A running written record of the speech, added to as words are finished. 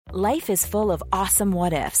Life is full of awesome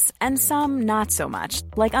what-ifs, and some not so much,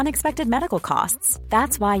 like unexpected medical costs.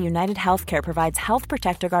 That's why United Healthcare provides Health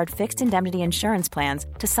Protector Guard fixed indemnity insurance plans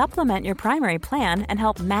to supplement your primary plan and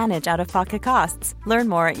help manage out-of-pocket costs. Learn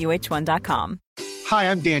more at uh1.com.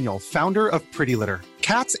 Hi, I'm Daniel, founder of Pretty Litter.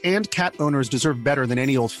 Cats and cat owners deserve better than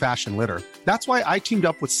any old-fashioned litter. That's why I teamed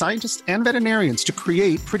up with scientists and veterinarians to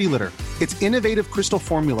create Pretty Litter. Its innovative crystal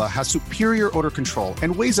formula has superior odor control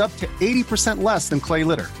and weighs up to 80% less than clay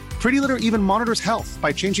litter. Pretty Litter even monitors health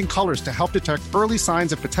by changing colors to help detect early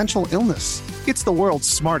signs of potential illness. It's the world's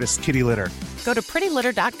smartest kitty litter. Go to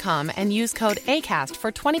prettylitter.com and use code ACAST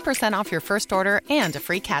for 20% off your first order and a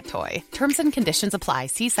free cat toy. Terms and conditions apply.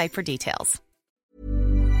 See site for details.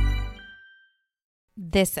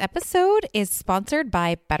 This episode is sponsored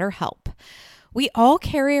by BetterHelp. We all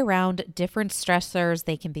carry around different stressors.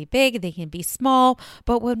 They can be big, they can be small,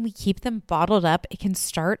 but when we keep them bottled up, it can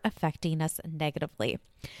start affecting us negatively.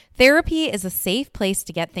 Therapy is a safe place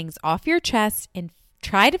to get things off your chest and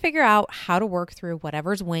try to figure out how to work through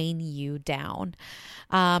whatever's weighing you down.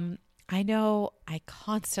 I know I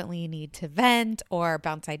constantly need to vent or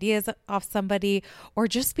bounce ideas off somebody or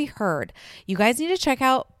just be heard. You guys need to check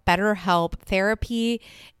out BetterHelp. Therapy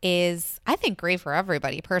is, I think, great for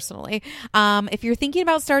everybody personally. If you're thinking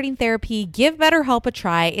about starting therapy, give BetterHelp a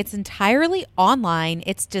try. It's entirely online.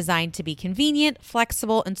 It's designed to be convenient,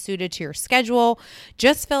 flexible, and suited to your schedule.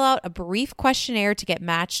 Just fill out a brief questionnaire to get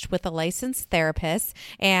matched with a licensed therapist,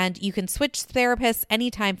 and you can switch therapists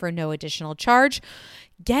anytime for no additional charge.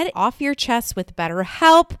 Get it off your chest with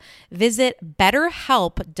BetterHelp. Visit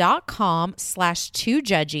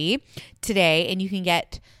betterhelp.com/2judgy today, and you can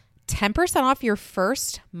get 10% off your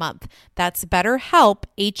first month. That's BetterHelp,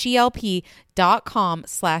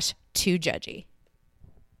 HELP.com/2judgy.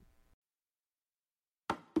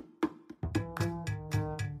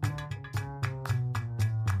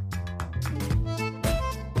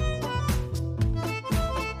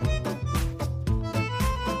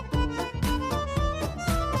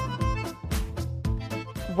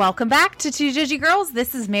 Welcome back to Two Judgy Girls.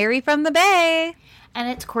 This is Mary from the Bay. And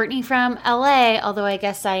it's Courtney from LA, although I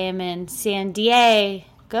guess I am in San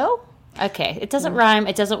Diego. Okay, it doesn't rhyme.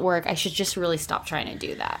 It doesn't work. I should just really stop trying to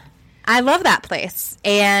do that. I love that place,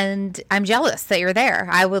 and I'm jealous that you're there.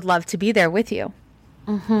 I would love to be there with you.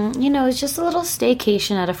 Mm-hmm. You know, it's just a little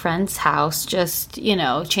staycation at a friend's house. Just, you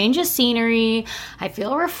know, change of scenery. I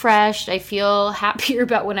feel refreshed. I feel happier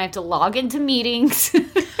about when I have to log into meetings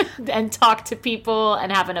and talk to people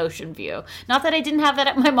and have an ocean view. Not that I didn't have that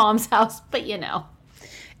at my mom's house, but you know.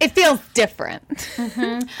 It feels different.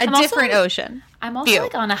 Mm-hmm. A different ocean. I'm also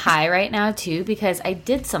like on a high right now too because I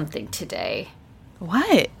did something today.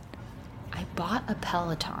 What? I bought a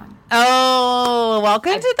Peloton. Oh,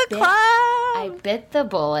 welcome to the club. I bit the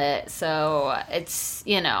bullet. So it's,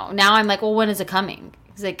 you know, now I'm like, well, when is it coming?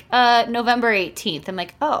 He's like, November 18th. I'm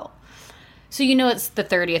like, oh. So you know it's the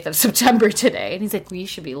 30th of September today. And he's like, well, you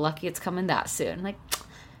should be lucky it's coming that soon. I'm like,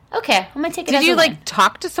 okay, I'm going to take it as a win. Did you, like,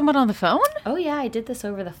 talk to someone on the phone? Oh, yeah, I did this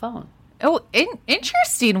over the phone. Oh,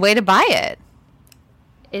 interesting way to buy it.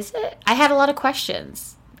 Is it? I had a lot of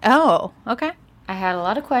questions. Oh, okay. I had a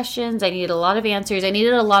lot of questions. I needed a lot of answers. I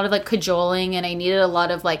needed a lot of, like, cajoling, and I needed a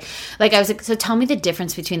lot of, like I was like, so tell me the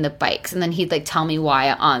difference between the bikes. And then he'd, like, tell me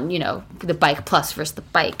why on, you know, the Bike Plus versus the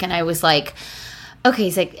bike. And I was like, okay.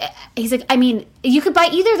 He's like, I mean, you could buy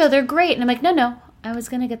either, though. They're great. And I'm like, no. I was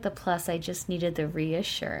going to get the Plus. I just needed the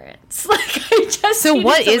reassurance. So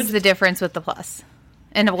what is the difference with the Plus?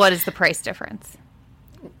 And what is the price difference?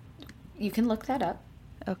 You can look that up.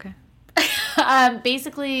 Okay.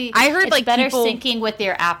 Basically, I heard it's like better people syncing with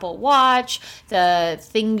your Apple Watch. The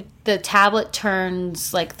tablet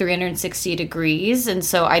turns like 360 degrees, and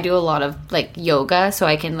so I do a lot of like yoga, so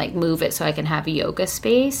I can like move it so I can have a yoga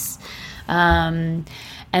space.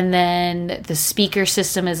 And then the speaker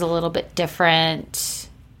system is a little bit different.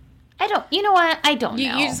 You know what? I don't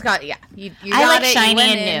know. You just got, yeah. You I got like it, shiny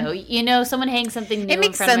and new. You know, someone hangs something new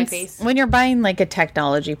in front of my face. When you're buying like a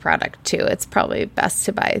technology product too, it's probably best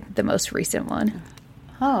to buy the most recent one.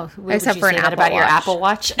 Oh, except for an Apple about Watch. Your Apple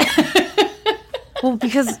Watch. Well,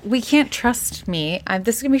 because we can't trust me.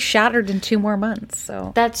 This is gonna be shattered in 2 more months.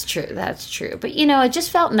 So that's true. That's true. But you know, it just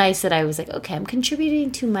felt nice that I was like, okay, I'm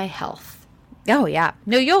contributing to my health. Oh yeah,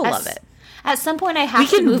 no, you'll love it. At some point, I have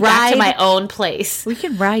to move back to my own place. We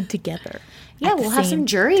can ride together. Yeah, we'll have some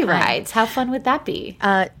jury rides. How fun would that be?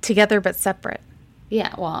 Together but separate.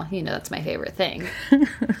 Yeah, well, you know, that's my favorite thing.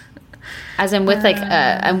 As I'm with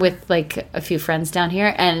I'm with like a few friends down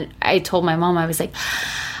here, and I told my mom, I was like,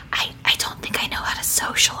 I don't think I know how to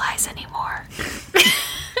socialize anymore.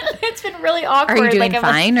 It's been really awkward. Are you doing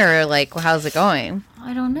fine, or like how's it going?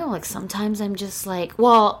 I don't know. Like, sometimes I'm just like,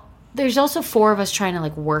 well, there's also 4 of us trying to,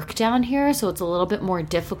 like, work down here, so it's a little bit more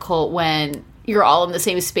difficult when you're all in the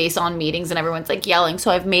same space on meetings and everyone's, like, yelling.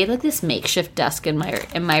 So I've made, like, this makeshift desk in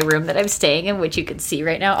my room that I'm staying in, which you can see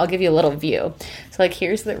right now. I'll give you a little view. So, like,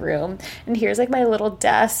 here's the room, and here's, like, my little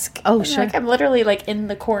desk. Oh, and, sure. like, I'm literally, like, in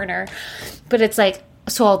the corner. But it's, like,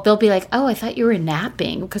 so they'll be like, oh, I thought you were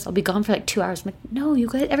napping because I'll be gone for like 2 hours. I'm like, no, you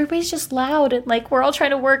guys, everybody's just loud and like we're all trying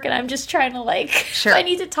to work and I'm just trying to like, sure. I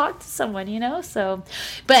need to talk to someone, you know? So,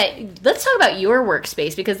 but let's talk about your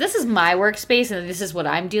workspace because this is my workspace and this is what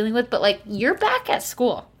I'm dealing with. But like, you're back at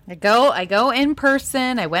school. I go in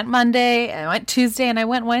person. I went Monday, I went Tuesday, and I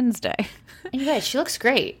went Wednesday. And you guys, she looks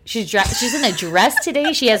great. She's in a dress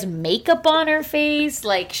today. She has makeup on her face.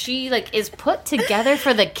 Like she like is put together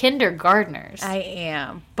for the kindergartners. I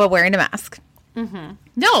am, but wearing a mask. Mm-hmm.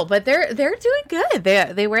 No, but they're doing good.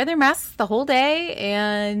 They wear their masks the whole day,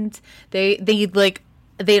 and they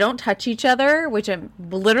don't touch each other, which I'm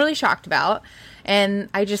literally shocked about. And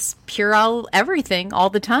I just Purell everything all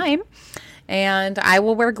the time, and I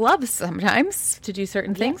will wear gloves sometimes to do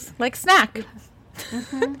certain things, like snack.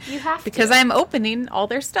 Mm-hmm. You have because to. I'm opening all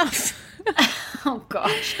their stuff. Oh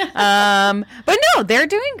gosh. But no, they're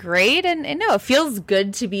doing great, and no, it feels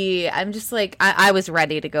good to be. I'm just like I was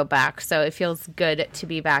ready to go back, so it feels good to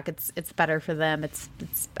be back. It's better for them. It's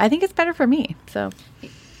I think it's better for me. So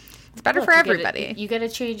it's better for everybody. You get to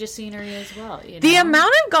change the scenery as well. You know? The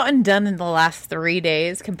amount I've gotten done in the last 3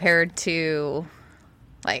 days compared to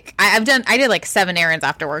like I did like 7 errands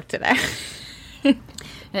after work today.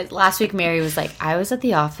 Last week, Mary was like, I was at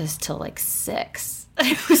the office till like 6.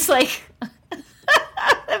 It was like,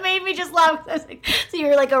 that made me just laugh. I was like, so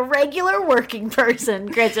you're like a regular working person.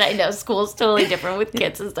 Granted, I know school's totally different with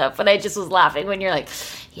kids and stuff, but I just was laughing when you're like,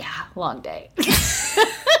 yeah, long day.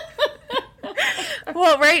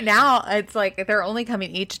 Well, right now it's like they're only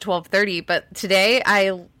coming 8 to 12:30, but today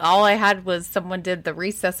all I had was someone did the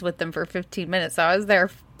recess with them for 15 minutes, so I was there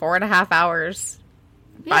 4.5 hours.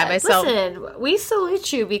 By myself. Listen, we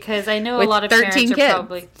salute you because I know With a lot of 13 parents are kids.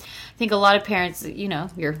 probably. I think a lot of parents, you know,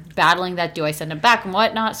 you're battling that. Do I send them back and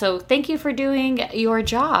whatnot? So thank you for doing your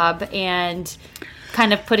job and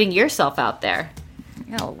kind of putting yourself out there.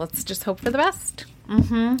 Yeah, let's just hope for the best.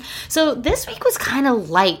 Mm-hmm. So this week was kind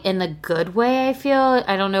of light in a good way. I feel.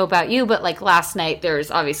 I don't know about you, but like last night,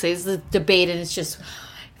 there's obviously this debate, and it's just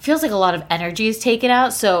it feels like a lot of energy is taken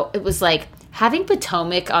out. So it was like. Having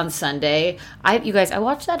Potomac on Sunday, I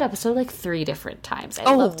watched that episode like 3 different times.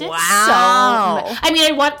 I loved it so much. I mean,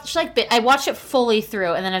 I watched it fully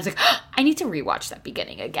through, and then I was like, I need to rewatch that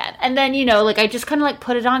beginning again. And then I just kind of like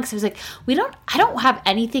put it on because I was like, I don't have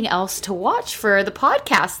anything else to watch for the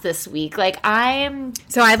podcast this week. Like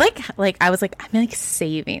So I I was like, I'm like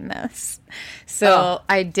saving this. So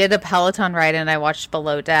I did a Peloton ride and I watched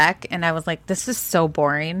Below Deck, and I was like, this is so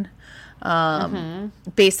boring.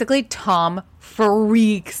 Basically Tom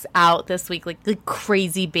freaks out this week like the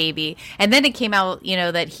crazy baby, and then it came out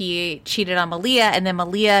that he cheated on Malia, and then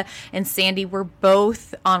Malia and Sandy were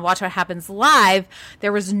both on Watch What Happens Live.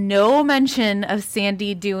 There was no mention of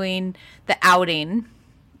Sandy doing the outing.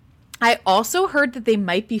 I also heard that they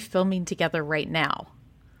might be filming together right now.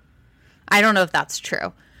 I don't know if that's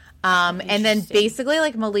true. And then basically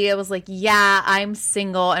like Malia was like, yeah, I'm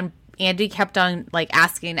single, and Andy kept on like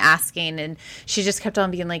asking, and she just kept on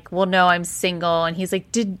being like, well, no, I'm single. And he's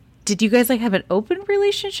like, did you guys like have an open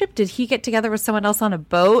relationship? Did he get together with someone else on a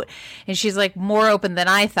boat? And she's like, more open than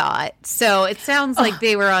I thought. So it sounds like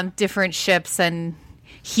they were on different ships, and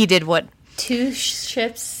he did what 2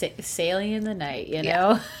 ships sailing in the night, you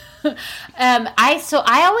know?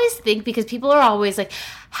 I always think, because people are always like,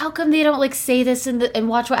 how come they don't like say this and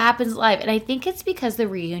Watch What Happens Live? And I think it's because the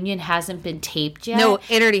reunion hasn't been taped yet. No,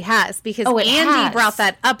 it already has, because Andy brought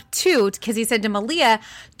that up too, because he said to Malia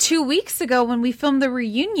 2 weeks ago when we filmed the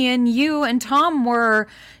reunion, you and Tom were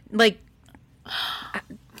like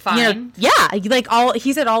fine.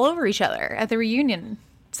 He said all over each other at the reunion.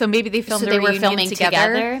 So maybe they filmed. So they were filming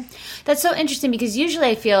together. That's so interesting, because usually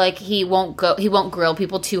I feel like he won't grill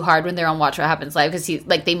people too hard when they're on Watch What Happens Live, because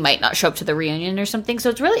they might not show up to the reunion or something. So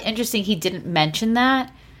it's really interesting he didn't mention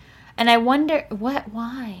that, and I wonder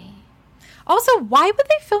why. Also, why would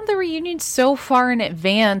they film the reunion so far in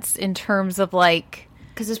advance in terms of like?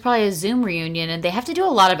 Because it's probably a Zoom reunion, and they have to do a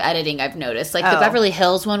lot of editing. I've noticed, the Beverly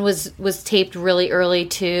Hills one was taped really early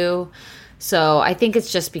too. So I think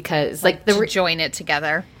it's just because to join it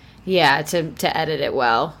together. Yeah, to edit it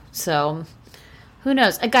well. So who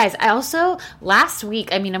knows? Guys, I also last week,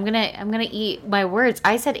 I mean, I'm gonna eat my words.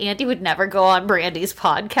 I said Andy would never go on Brandy's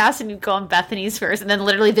podcast and he'd go on Bethany's first, and then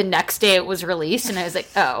literally the next day it was released, and I was like,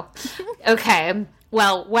 oh, okay.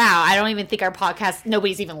 Well, wow, I don't even think our podcast,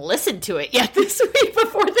 nobody's even listened to it yet this week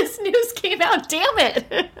before this news came out. Damn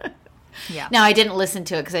it. Yeah. Now, I didn't listen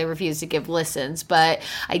to it because I refused to give listens, but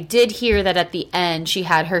I did hear that at the end she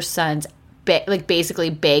had her sons basically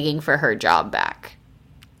begging for her job back.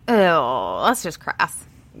 Oh, that's just crass.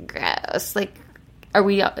 Gross. Like, are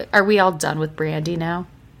we all done with Brandy now?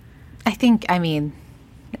 I mean,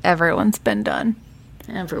 everyone's been done.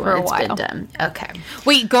 Everyone's been done. Okay.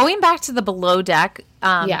 Wait, going back to the Below Deck.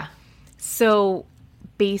 Yeah. So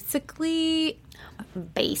basically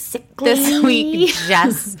this week,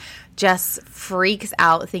 Jess freaks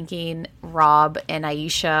out thinking Rob and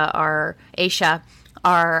Aisha are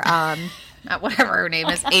whatever her name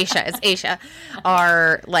is, Aisha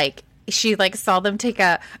are like, she like saw them take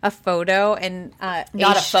a photo and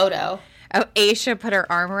not a photo. Aisha put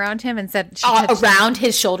her arm around him and said around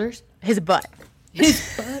his shoulders, his butt.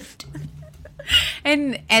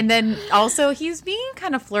 And then also he's being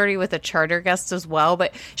kind of flirty with a charter guest as well,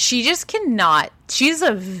 but she just cannot. She's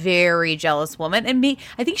a very jealous woman, and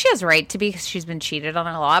I think she has right to be because she's been cheated on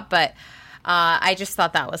a lot. But I just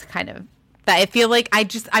thought that was kind of that. I feel like I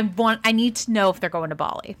need to know if they're going to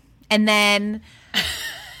Bali, and then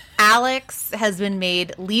Alex has been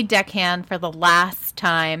made lead deckhand for the last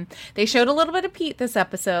time. They showed a little bit of Pete this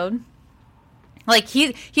episode. Like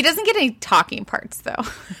he doesn't get any talking parts though.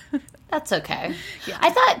 That's okay. Yeah. I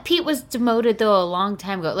thought Pete was demoted though a long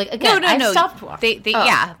time ago. Like again, I stopped watching.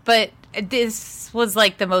 Yeah, but this was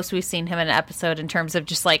like the most we've seen him in an episode in terms of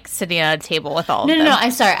just like sitting at a table with all of them. No,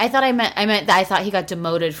 I'm sorry. I thought he got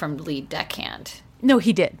demoted from lead deckhand. No,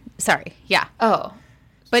 he did. Sorry. Yeah. Oh.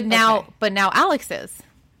 But now Alex is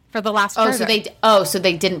for the last charter. So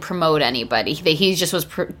they didn't promote anybody. He just was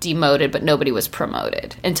demoted, but nobody was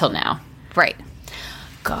promoted until now. Right.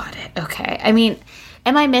 Got it. Okay. I mean,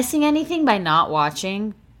 am I missing anything by not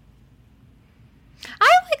watching? I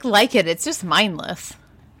like it. It's just mindless.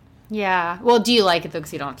 Yeah. Well, do you like it though?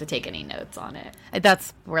 Because you don't have to take any notes on it.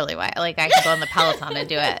 That's really why. I can go on the Peloton and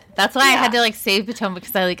do it. That's why I had to save Potomac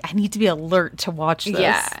because I need to be alert to watch this.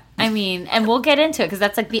 Yeah. I mean, and we'll get into it because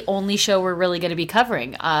that's the only show we're really going to be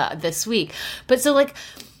covering this week. But so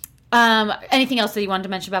anything else that you wanted to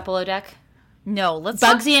mention about Below Deck? No,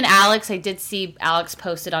 Bugsy and Alex. I did see Alex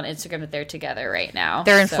posted on Instagram that they're together right now.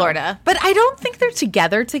 They're in Florida, but I don't think they're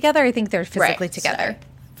together. I think they're physically together,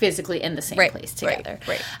 physically in the same place together.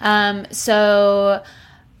 Right. So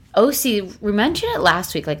OC, we mentioned it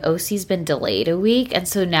last week. OC's been delayed a week, and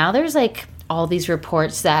so now there's all these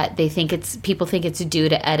reports that people think it's due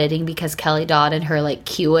to editing because Kelly Dodd and her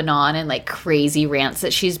QAnon and crazy rants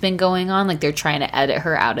that she's been going on. They're trying to edit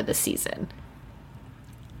her out of the season.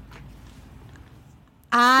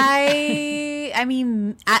 I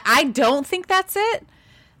mean, I don't think that's it.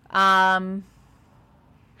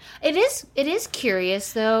 It is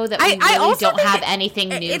curious though that we really don't have anything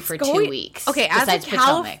new for 2 weeks. Okay, as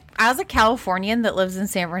a Californian that lives in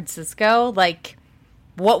San Francisco,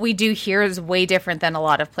 what we do here is way different than a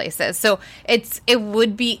lot of places. So it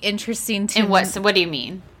would be interesting to. And what do you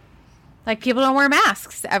mean? People don't wear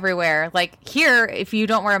masks everywhere. Here, if you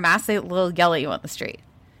don't wear a mask, they will yell at you on the street.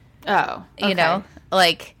 Oh, okay. You know,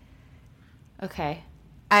 okay.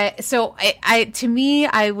 To me,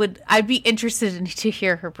 I'd be interested to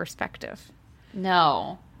hear her perspective.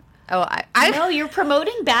 No. Oh, no, you're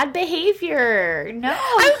promoting bad behavior. No.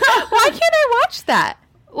 Why can't I watch that?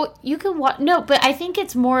 Well, you can watch. No, but I think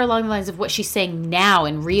it's more along the lines of what she's saying now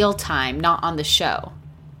in real time, not on the show.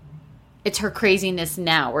 It's her craziness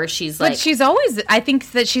now where she's But she's always, I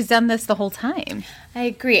think that she's done this the whole time. I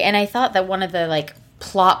agree. And I thought that one of the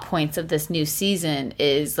plot points of this new season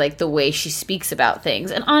is the way she speaks about things.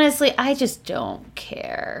 And honestly, I just don't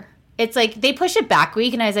care. It's they push it back a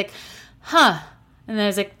week and I was huh. And then I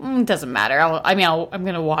was it doesn't matter. I'm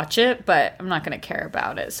going to watch it, but I'm not going to care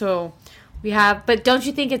about it. So but don't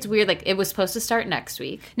you think it's weird? It was supposed to start next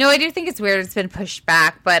week. No, I do think it's weird. It's been pushed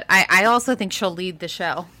back, but I also think she'll lead the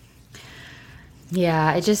show.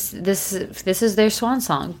 Yeah, this is their swan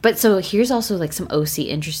song. But so here's also some OC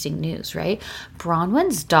interesting news, right?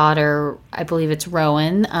 Bronwyn's daughter, I believe it's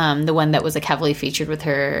Rowan, the one that was heavily featured with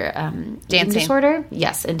her dancing disorder.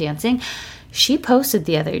 Yes, and dancing. She posted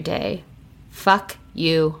the other day, "Fuck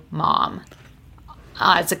you, mom."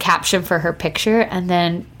 It's a caption for her picture, and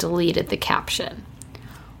then deleted the caption.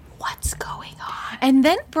 What's going on? And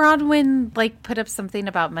then Bronwyn put up something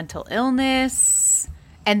about mental illness.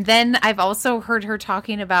 And then I've also heard her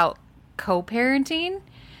talking about co-parenting,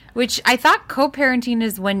 which I thought co-parenting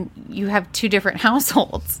is when you have two different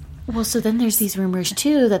households. Well, so then there's these rumors,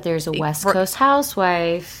 too, that there's a West Coast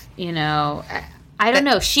housewife, I don't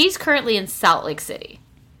know. She's currently in Salt Lake City.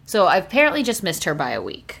 So I've apparently just missed her by a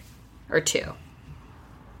week or two.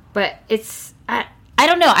 But it's, I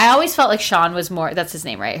don't know. I always felt like Sean was more, that's his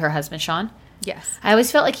name, right? Her husband, Sean? Yes. I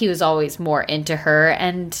always felt like he was always more into her,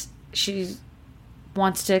 and she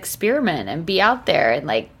wants to experiment and be out there and,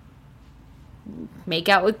 like, make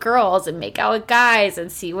out with girls and make out with guys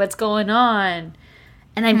and see what's going on.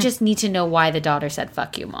 And I just need to know why the daughter said,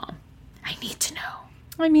 fuck you, Mom. I need to know.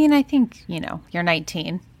 I mean, I think, you're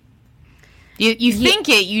 19. You think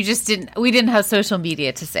it, you just didn't, we didn't have social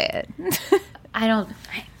media to say it.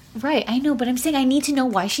 Right, I know, but I'm saying I need to know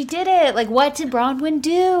why she did it. Like, what did Bronwyn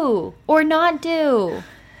do or not do?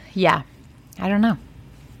 Yeah, I don't know.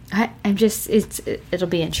 I'm just, it'll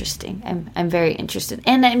be interesting. I'm very interested.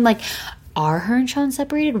 And I'm like, are her and Sean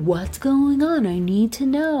separated? What's going on? I need to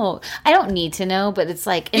know. I don't need to know, but it's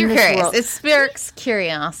like, in You're this curious. world. It sparks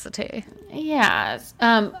curiosity. Yeah.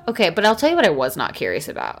 Okay, but I'll tell you what I was not curious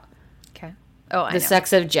about. Okay. Oh, I know. The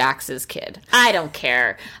sex of Jax's kid. I don't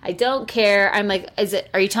care. I don't care. I'm like,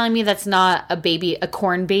 are you telling me that's not a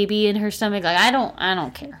corn baby in her stomach? Like, I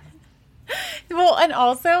don't care. Well, and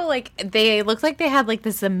also, like, they looked like they had, like,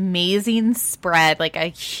 this amazing spread, like a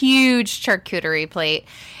huge charcuterie plate.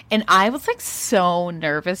 And I was, like, so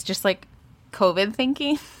nervous, just, like, COVID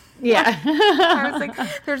thinking. Yeah. I was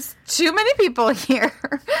like, there's too many people here.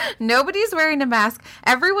 Nobody's wearing a mask.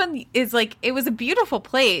 Everyone is, like, it was a beautiful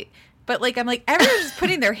plate. But, like, I'm like, everyone's just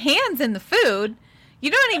putting their hands in the food. You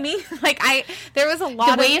know what I mean? Like, there was a lot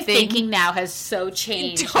of the way of thinking now has so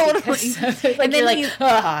changed. Totally. Like, and you're then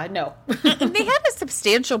like, no. And they had a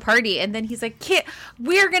substantial party, and then he's like, "Kid,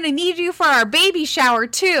 we're gonna need you for our baby shower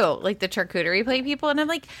too." Like the charcuterie plate people, and I'm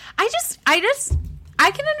like, I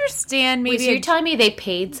can understand maybe. Wait, so you're telling me they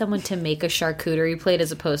paid someone to make a charcuterie plate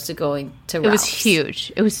as opposed to going to Ralph's? It was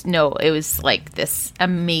huge. It was like this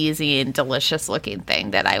amazing, delicious looking thing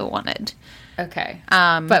that I wanted. Okay.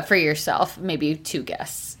 But for yourself, maybe 2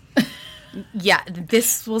 guests. Yeah,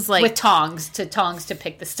 this was like with tongs to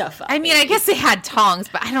pick the stuff up. I mean, I guess they had tongs,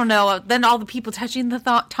 but I don't know. Then all the people touching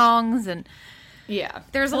the tongs, and yeah,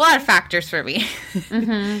 there's a lot of factors for me.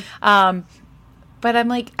 Mm-hmm. But I'm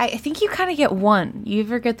like, I think you kind of get one. You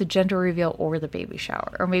either get the gender reveal or the baby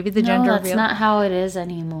shower, or maybe the gender reveal. No, that's not how it is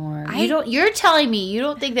anymore. You're telling me you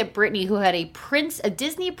don't think that Britney, who had a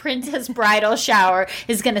Disney princess bridal shower,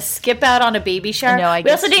 is going to skip out on a baby shower? No, I guess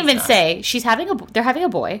we also didn't even not. say they're having a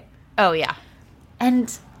boy. Oh yeah,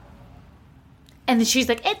 and then she's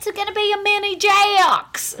like, it's going to be a mini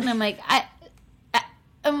Jax, and I'm like,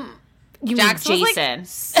 you Jax mean was Jason? Like,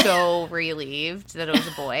 so relieved that it was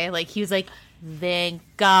a boy. Like he was like, thank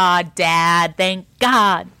God, Dad, thank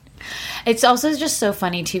God. It's also just so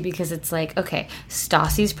funny, too, because it's like, okay,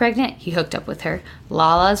 Stassi's pregnant. He hooked up with her.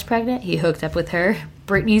 Lala's pregnant. He hooked up with her.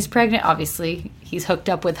 Brittany's pregnant. Obviously, he's hooked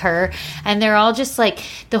up with her. And they're all just like,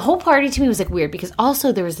 the whole party to me was like weird because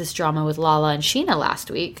also there was this drama with Lala and Sheena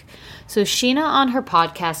last week. So Sheena on her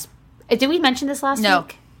podcast, did we mention this last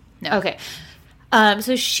week? No. Okay.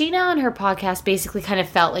 So Sheena on her podcast basically kind of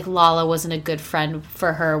felt like Lala wasn't a good friend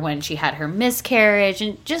for her when she had her miscarriage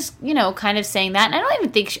and just, kind of saying that. And I don't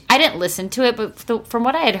even think, I didn't listen to it, but from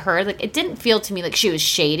what I had heard, like it didn't feel to me like she was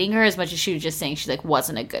shading her as much as she was just saying she like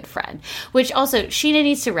wasn't a good friend. Which also, Sheena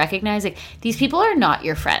needs to recognize like these people are not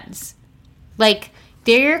your friends. Like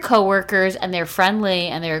they're your coworkers and they're friendly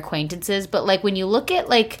and they're acquaintances. But like when you look at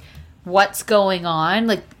like what's going on,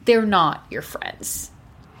 like they're not your friends,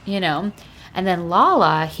 And then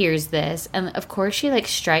Lala hears this, and of course she, like,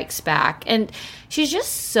 strikes back. And she's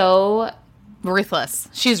just so... Ruthless.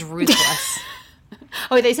 She's ruthless.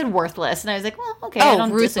 Oh, they said worthless. And I was like, well, okay, I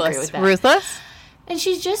don't disagree with that. Ruthless? And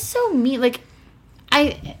she's just so mean. Like,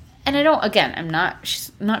 I'm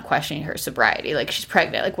not questioning her sobriety. Like, she's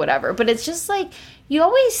pregnant, like, whatever. But it's just, like, you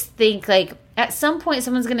always think, like, at some point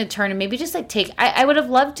someone's going to turn and maybe just, like, take... I would have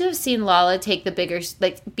loved to have seen Lala take the bigger...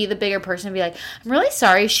 Like, be the bigger person and be like, I'm really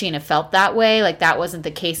sorry Sheena felt that way. Like, that wasn't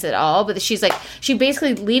the case at all. But she's, like... She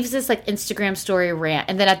basically leaves this, like, Instagram story rant.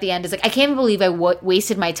 And then at the end is like, I can't even believe I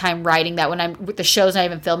wasted my time writing that when the show's not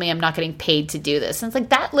even filming. I'm not getting paid to do this. And it's like,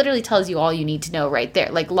 that literally tells you all you need to know right there.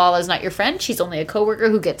 Like, Lala's not your friend. She's only a coworker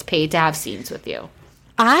who gets paid to have scenes with you.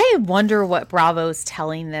 I wonder what Bravo's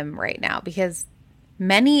telling them right now because...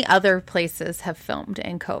 Many other places have filmed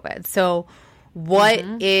in COVID. So what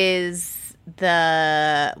are they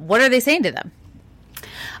saying to them?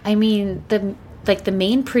 I mean, the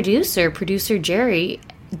main producer Jerry,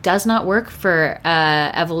 does not work for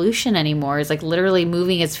Evolution anymore. Is like literally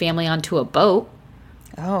moving his family onto a boat.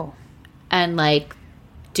 Oh. And like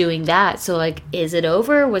doing that. So like, is it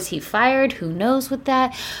over? Was he fired? Who knows with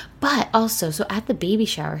that? But also, so at the baby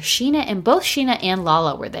shower, both Sheena and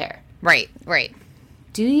Lala were there. Right.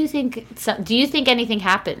 Do you think anything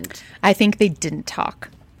happened? I think they didn't talk.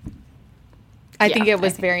 I Yeah, think it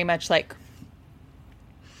was I think- very much like,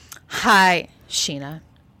 "Hi, Sheena.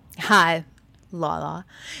 Hi, Lala."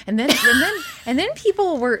 And then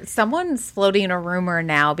someone's floating a rumor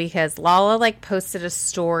now because Lala like posted a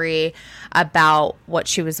story about what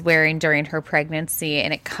she was wearing during her pregnancy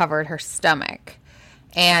and it covered her stomach.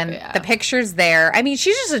 And the picture's there. I mean,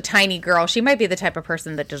 she's just a tiny girl. She might be the type of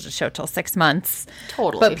person that doesn't show till 6 months.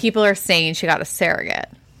 Totally. But people are saying she got a surrogate.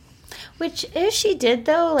 Which, if she did,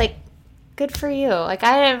 though, like, good for you. Like,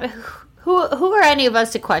 who are any of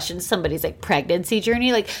us to question somebody's, like, pregnancy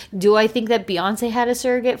journey? Like, do I think that Beyonce had a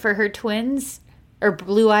surrogate for her twins? Or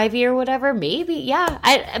Blue Ivy or whatever? Maybe,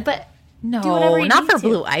 yeah. But No, do whatever you not need for to.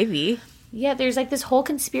 Blue Ivy. Yeah, there's like this whole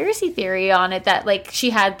conspiracy theory on it that like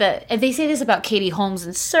she had and they say this about Katie Holmes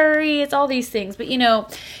and Surrey. It's all these things, but you know,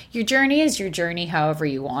 your journey is your journey, however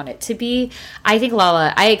you want it to be. I think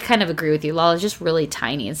Lala, I kind of agree with you. Lala's just really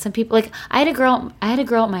tiny, and some people like I had a girl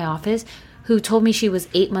at my office who told me she was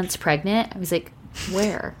 8 months pregnant. I was like,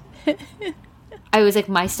 where? I was like,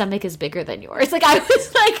 my stomach is bigger than yours. Like I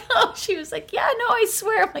was like, oh, she was like, yeah, no, I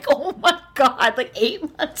swear. I'm like, oh my god, like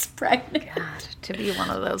 8 months pregnant. God, to be one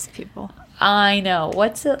of those people. I know.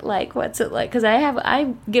 What's it like? Because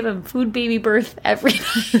I give him food baby birth every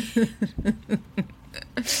night.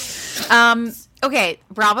 Okay,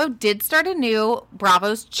 Bravo did start a new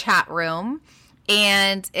Bravo's chat room,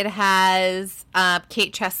 and it has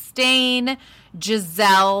Kate Chastain,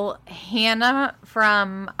 Giselle, Hannah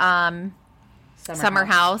from Summer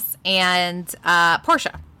House, and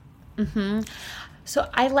Portia. So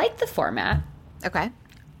I like the format. Okay.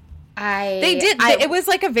 They did. It was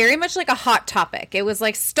like very much like a hot topic. It was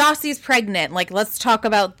like Stassi's pregnant. Like, let's talk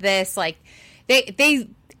about this. Like,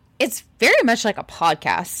 it's very much like a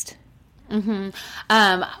podcast.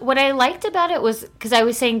 What I liked about it was because I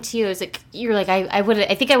was saying to you, is like you're like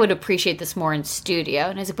I think I would appreciate this more in studio,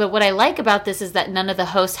 and I was like, but what I like about this is that none of the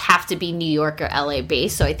hosts have to be New York or LA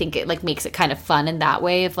based, so I think it like makes it kind of fun in that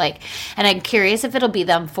way of like, and I'm curious if it'll be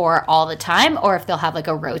them for all the time or if they'll have like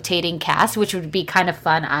a rotating cast, which would be kind of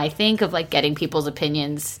fun. I think of like getting people's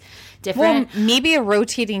opinions different. Well, maybe a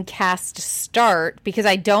rotating cast to start because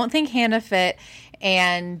I don't think Hannah fit,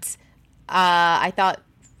 and I thought.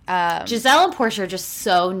 Giselle and Portia are just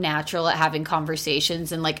so natural at having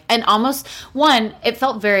conversations and almost it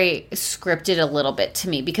felt very scripted a little bit to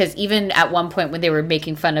me because even at one point when they were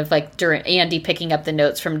making fun of like Andy picking up the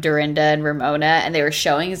notes from Dorinda and Ramona and they were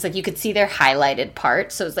showing, it's like you could see their highlighted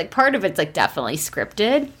parts. So it's like part of it's like definitely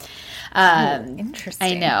scripted. Interesting.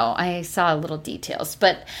 I know. I saw little details,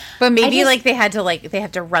 but maybe they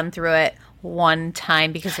have to run through it one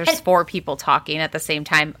time because there's 4 people talking at the same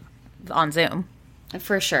time on Zoom.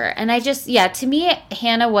 For sure. And I just, to me,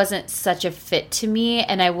 Hannah wasn't such a fit to me.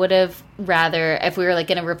 And I would have rather, if we were like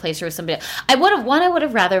going to replace her with somebody, I would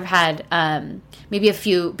have rather have had maybe a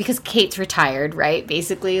few, because Kate's retired, right?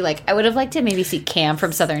 Basically, like I would have liked to maybe see Cam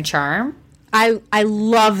from Southern Charm. I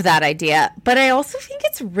love that idea. But I also think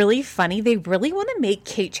it's really funny. They really want to make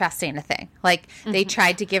Kate Chastain a thing. Like they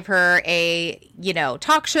tried to give her a,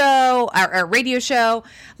 talk show or a radio show.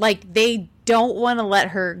 Like they don't want to let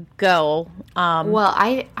her go. Well,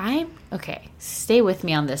 I'm okay. Stay with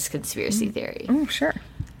me on this conspiracy theory. Oh, sure.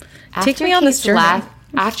 Take me on this journey.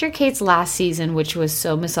 After Kate's last season, which was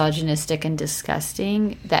so misogynistic and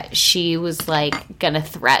disgusting, that she was like gonna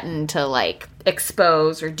threaten to like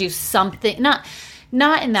expose or do something, not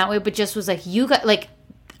in that way, but just was like, you got like,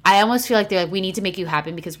 I almost feel like they're like, we need to make you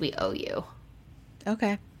happen because we owe you.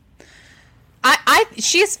 Okay.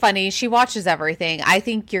 She is funny. She watches everything. I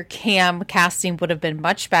think your Cam casting would have been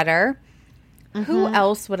much better. Who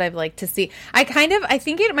else would I like to see? I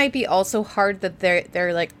think it might be also hard that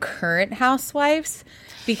they're like current housewives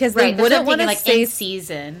because they wouldn't want to like say in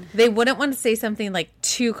season. They wouldn't want to say something like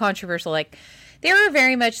too controversial. Like they were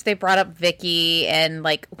very much, they brought up Vicky and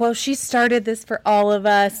like, well, she started this for all of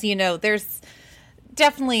us. There's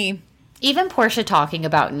definitely. Even Portia talking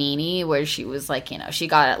about Nene, where she was like, she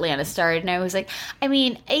got Atlanta started, and I was like, I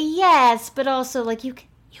mean, yes, but also like you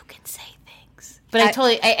can say things. But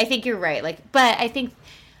I think you're right. Like, but I think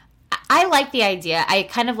I like the idea. I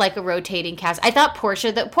kind of like a rotating cast. I thought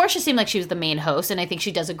Portia seemed like she was the main host, and I think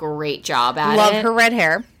she does a great job at it. Love her red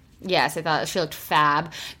hair. Yes, I thought she looked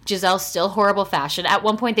fab. Giselle's still horrible fashion. At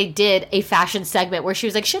one point, they did a fashion segment where she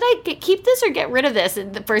was like, should I keep this or get rid of this?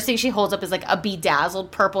 And the first thing she holds up is like a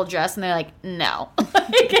bedazzled purple dress. And they're like, no.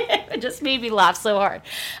 It just made me laugh so hard.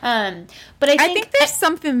 But I think there's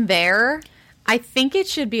something there. I think it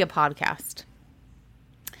should be a podcast.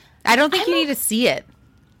 I don't think you need to see it.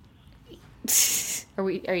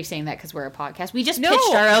 Are you saying that because we're a podcast? We just No.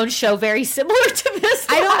 pitched our own show very similar to this.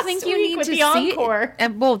 I don't last think you week need with to the see encore.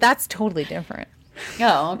 it. Well, that's totally different.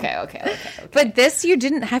 Oh, okay. But this you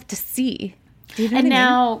didn't have to see. Do you know what I And mean?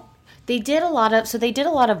 now they did a lot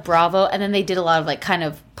of Bravo, and then they did a lot of like kind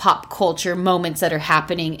of pop culture moments that are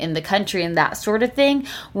happening in the country and that sort of thing.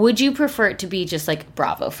 Would you prefer it to be just like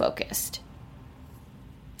Bravo focused?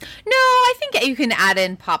 No, I think you can add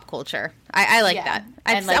in pop culture. I like that.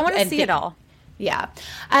 And, I like, want to and see it all. Yeah.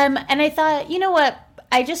 And I thought, you know what?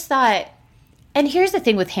 I just thought, and here's the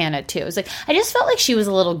thing with Hannah too. It's like I just felt like she was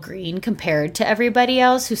a little green compared to everybody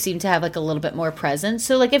else who seemed to have like a little bit more presence.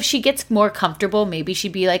 So like if she gets more comfortable, maybe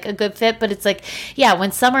she'd be like a good fit. But it's like, yeah,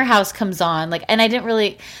 when Summer House comes on, like, and I don't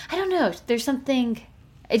know. There's something.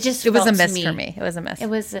 It was a miss for me. It was a miss. It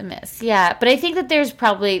was a miss, yeah. But I think that there's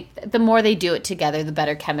probably, the more they do it together, the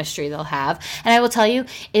better chemistry they'll have. And I will tell you,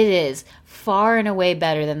 it is far and away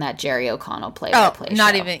better than that Jerry O'Connell play.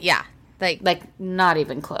 not even, yeah. Like, not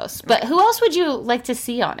even close. But who else would you like to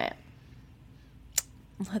see on it?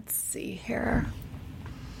 Let's see here.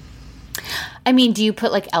 I mean, do you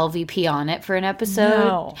put like LVP on it for an episode?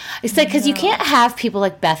 No. It's like, because you can't have people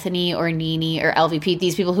like Bethany or Nene or LVP,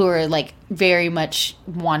 these people who are like very much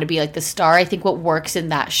want to be like the star. I think what works in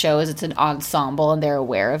that show is it's an ensemble and they're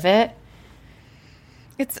aware of it.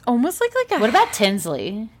 It's almost like a... What about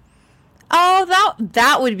Tinsley? Oh,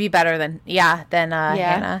 that would be better than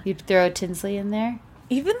Hannah. You'd throw Tinsley in there?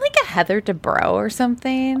 Even like a Heather Dubrow or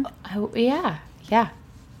something. Oh, yeah.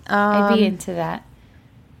 I'd be into that.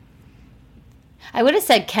 I would have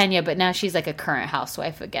said Kenya, but now she's like a current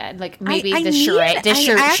housewife again. Like maybe does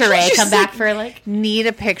Sheree come back for like... Need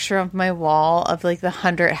a picture of my wall of like the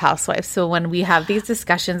 100 housewives. So when we have these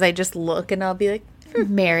discussions, I just look and I'll be like,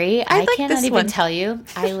 Mary, I like cannot this even one. tell you.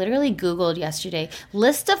 I literally Googled yesterday,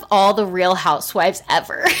 list of all the Real Housewives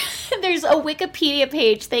ever. There's a Wikipedia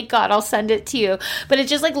page. Thank God. I'll send it to you. But it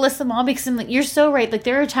just like lists them all because I'm like, you're so right. Like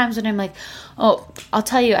there are times when I'm like, oh, I'll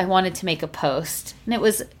tell you, I wanted to make a post. And it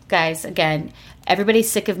was, guys, again, everybody's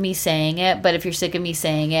sick of me saying it. But if you're sick of me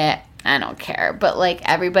saying it, I don't care. But like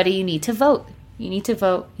everybody, you need to vote. You need to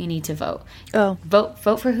vote. You need to vote. Oh. Vote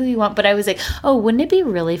for who you want. But I was like, oh, wouldn't it be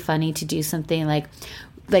really funny to do something like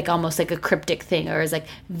almost like a cryptic thing, or it's like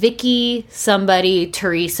Vicky, somebody,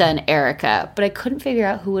 Teresa, and Erica. But I couldn't figure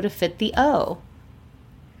out who would have fit the O.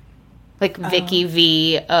 Like Vicky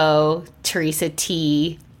V, O, Teresa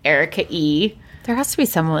T, Erica E. there has to be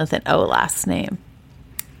someone with an O last name.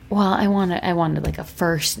 Well, I wanted like a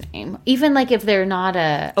first name. Even like if they're not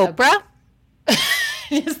Oprah?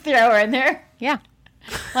 just throw her in there. Yeah.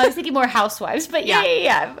 Well, I was thinking more housewives, but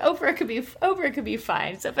yeah. Oprah could be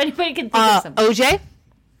fine. So if anybody can think of something. OJ?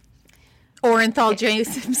 Orenthal J.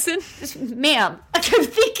 Simpson? Ma'am, I'm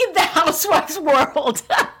thinking the housewives world.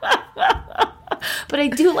 But I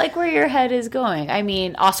do like where your head is going. I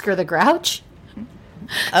mean, Oscar the Grouch.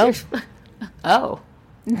 Oh.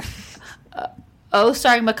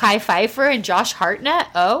 Starring Mekhi Phifer and Josh Hartnett.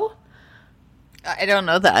 I don't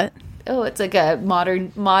know that. Oh, it's like a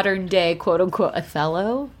modern day quote unquote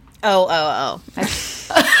Othello. Oh,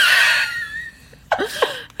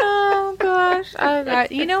 gosh. Oh, God.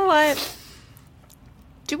 You know what?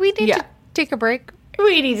 Do we need to take a break?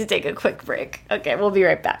 We need to take a quick break. Okay, we'll be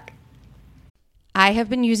right back. I have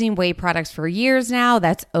been using Ouai products for years now.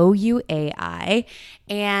 That's OUAI.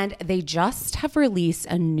 And they just have released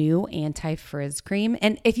a new anti-frizz cream.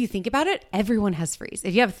 And if you think about it, everyone has frizz.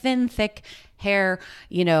 If you have thin, thick hair,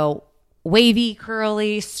 wavy,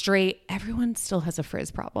 curly, straight, everyone still has a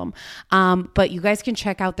frizz problem. But you guys can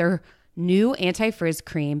check out their new anti-frizz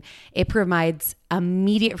cream. It provides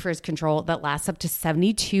immediate frizz control that lasts up to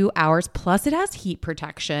 72 hours. Plus it has heat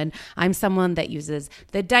protection. I'm someone that uses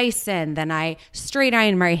the Dyson, then I straight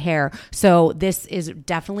iron my hair. So this is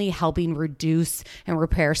definitely helping reduce and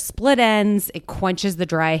repair split ends. It quenches the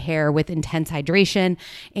dry hair with intense hydration.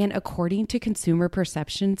 And according to consumer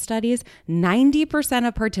perception studies, 90%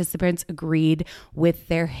 of participants agreed with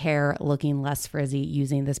their hair looking less frizzy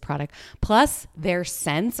using this product. Plus their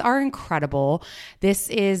scents are incredible. This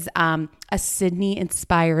is a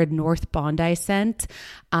Sydney-inspired North Bondi scent.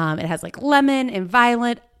 It has like lemon and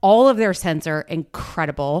violet. All of their scents are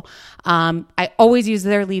incredible. I always use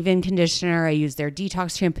their leave-in conditioner. I use their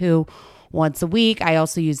detox shampoo once a week. I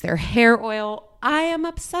also use their hair oil. I am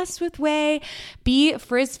obsessed with Ouai. Be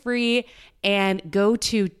frizz-free and go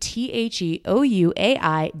to THEOUAI.com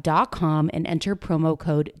and enter promo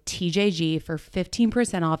code TJG for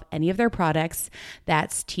 15% off any of their products.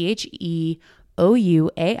 That's THEOUAI.com,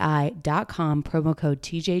 promo code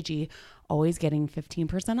TJG. Always getting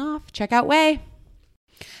 15% off. Check out Ouai.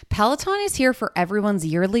 Peloton is here for everyone's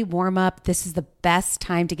yearly warm-up. This is the best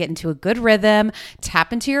time to get into a good rhythm,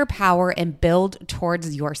 tap into your power, and build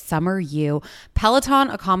towards your summer you. Peloton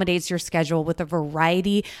accommodates your schedule with a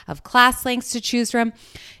variety of class lengths to choose from.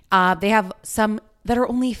 They have some that are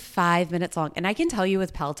only 5 minutes long. And I can tell you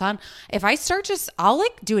with Peloton, if I start I'll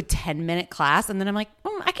like do a 10-minute class and then I'm like,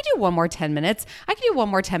 I could do one more 10 minutes. I could do one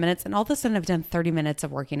more 10 minutes. And all of a sudden I've done 30 minutes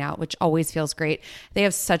of working out, which always feels great. They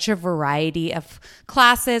have such a variety of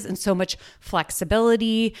classes and so much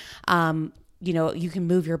flexibility. You can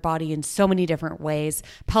move your body in so many different ways.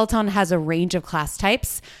 Peloton has a range of class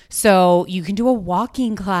types. So you can do a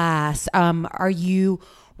walking class. Are you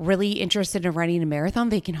really interested in running a marathon?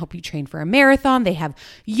 They can help you train for a marathon. They have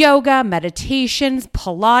yoga, meditations,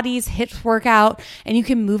 Pilates, HIIT workout, and you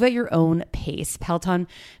can move at your own pace. Peloton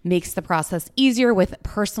makes the process easier with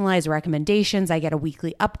personalized recommendations. I get a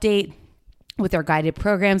weekly update with their guided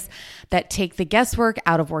programs that take the guesswork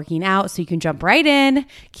out of working out so you can jump right in,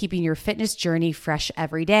 keeping your fitness journey fresh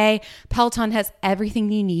every day. Peloton has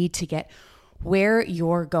everything you need to get where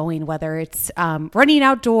you're going, whether it's running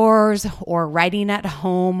outdoors or riding at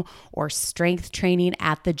home or strength training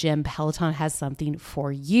at the gym. Peloton has something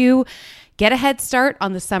for you. Get a head start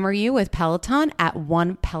on the summer you with Peloton at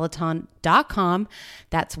onepeloton.com.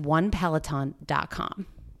 That's onepeloton.com.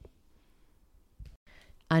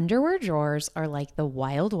 Underwear drawers are like the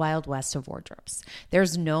wild, wild west of wardrobes.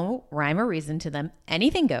 There's no rhyme or reason to them.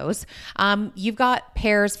 Anything goes. You've got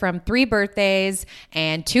pairs from 3 birthdays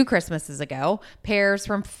and 2 Christmases ago, pairs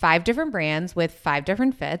from 5 different brands with 5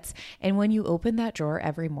 different fits. And when you open that drawer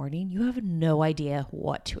every morning, you have no idea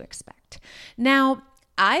what to expect. Now,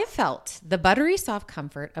 I felt the buttery soft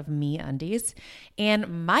comfort of MeUndies,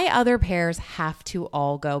 and my other pairs have to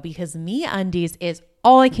all go because MeUndies is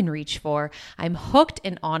all I can reach for. I'm hooked,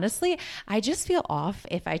 and honestly, I just feel off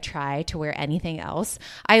if I try to wear anything else.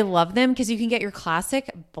 I love them because you can get your classic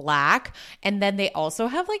black, and then they also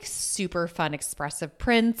have like super fun expressive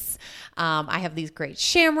prints. I have these great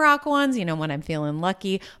shamrock ones, when I'm feeling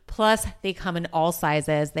lucky. Plus, they come in all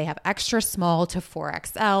sizes. They have extra small to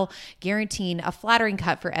 4XL, guaranteeing a flattering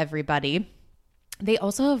cut for everybody. They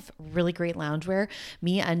also have really great loungewear.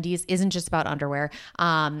 MeUndies isn't just about underwear.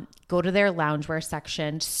 Go to their loungewear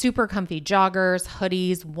section. Super comfy joggers,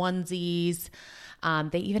 hoodies, onesies.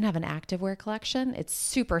 They even have an activewear collection. It's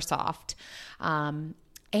super soft. And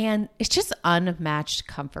it's just unmatched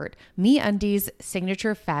comfort. MeUndies'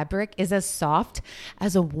 signature fabric is as soft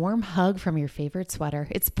as a warm hug from your favorite sweater.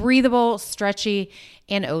 It's breathable, stretchy,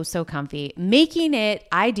 and oh so comfy, making it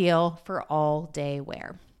ideal for all day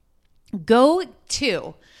wear. Go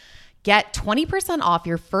to get 20% off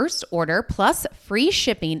your first order plus free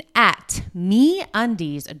shipping at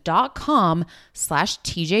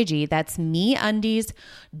MeUndies.com/TJG. That's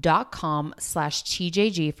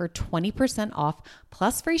MeUndies.com/TJG for 20% off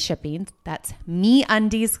plus free shipping. That's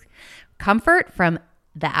MeUndies, comfort from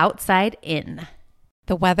the outside in.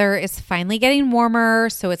 The weather is finally getting warmer,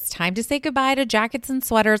 so it's time to say goodbye to jackets and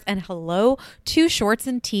sweaters and hello to shorts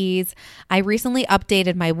and tees. I recently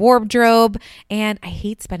updated my wardrobe, and I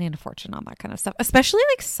hate spending a fortune on that kind of stuff, especially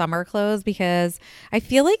like summer clothes because I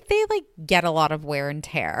feel like they get a lot of wear and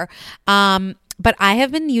tear. But I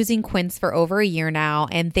have been using Quince for over a year now,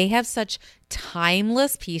 and they have such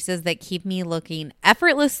timeless pieces that keep me looking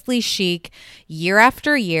effortlessly chic year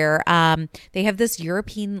after year. They have this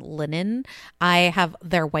European linen. I have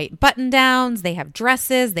their white button downs. They have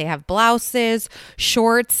dresses. They have blouses,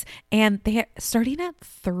 shorts, and they're starting at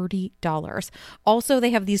 $30. Also, they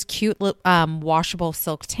have these cute washable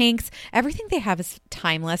silk tanks. Everything they have is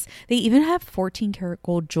timeless. They even have 14 karat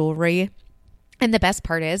gold jewelry. And the best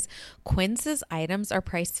part is Quince's items are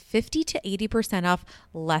priced 50 to 80% off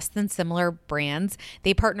less than similar brands.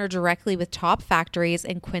 They partner directly with top factories,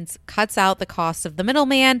 and Quince cuts out the cost of the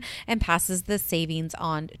middleman and passes the savings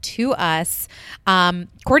on to us.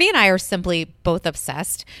 Courtney and I are simply both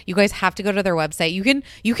obsessed. You guys have to go to their website. You can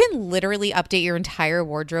literally update your entire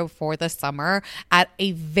wardrobe for the summer at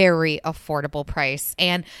a very affordable price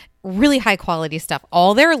and really high quality stuff.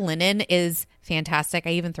 All their linen is fantastic.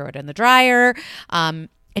 I even throw it in the dryer.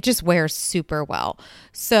 It just wears super well.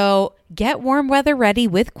 So get warm weather ready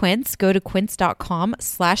with Quince. Go to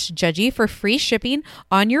quince.com/judgy for free shipping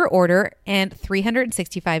on your order and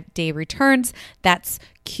 365-day returns. That's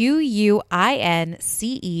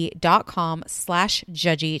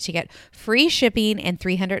QUINCE.com/judgy to get free shipping and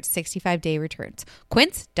 365-day returns.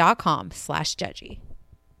 Quince.com/judgy.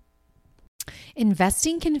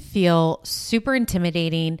 Investing can feel super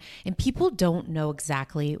intimidating and people don't know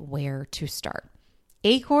exactly where to start.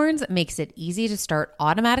 Acorns makes it easy to start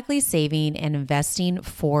automatically saving and investing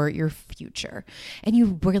for your future. And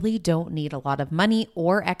you really don't need a lot of money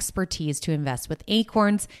or expertise to invest with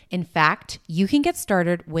Acorns. In fact, you can get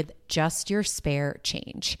started with just your spare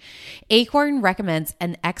change. Acorn recommends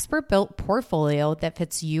an expert-built portfolio that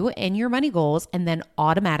fits you and your money goals and then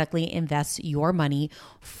automatically invests your money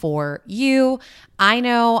for you. I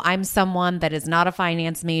know I'm someone that is not a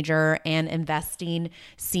finance major and investing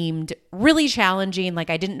seemed really challenging. Like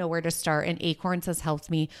I didn't know where to start, and Acorns has helped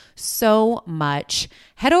me so much.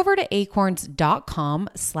 Head over to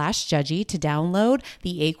acorns.com/judgy to download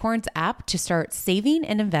the Acorns app to start saving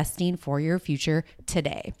and investing for your future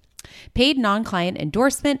today. Paid non-client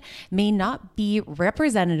endorsement may not be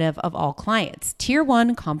representative of all clients. Tier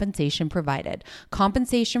 1 compensation provided.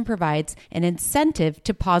 Compensation provides an incentive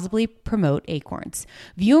to positively promote Acorns.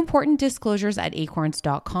 View important disclosures at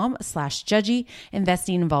acorns.com/judgy.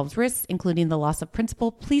 Investing involves risks, including the loss of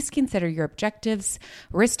principal. Please consider your objectives,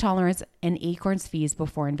 risk tolerance, and Acorns fees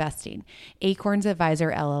before investing. Acorns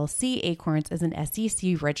Advisor LLC. Acorns is an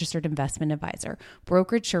SEC registered investment advisor.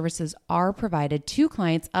 Brokerage services are provided to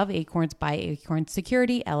clients of Acorns by Acorns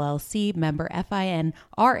Security LLC, member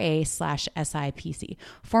FINRA/SIPC.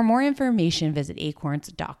 For more information, visit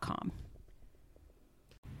acorns.com.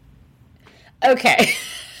 Okay.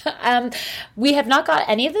 We have not got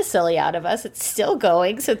any of the silly out of us. It's still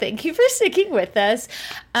going, so thank you for sticking with us.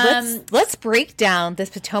 Let's break down this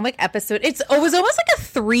Potomac episode. It was almost like a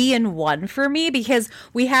 3-in-1 for me because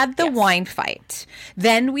we had the wine fight.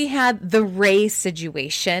 Then we had the Ray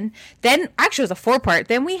situation. Then, actually it was a 4-part.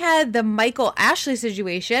 Then we had the Michael Ashley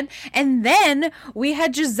situation. And then we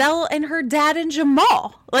had Giselle and her dad and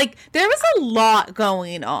Jamal. Like, there was a lot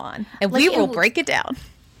going on. And we will break it down.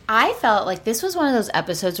 I felt like this was one of those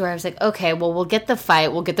episodes where I was like, okay, well, we'll get the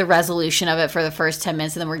fight, we'll get the resolution of it for the first 10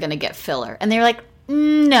 minutes, and then we're going to get filler. And they're like,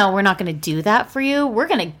 no, we're not going to do that for you. We're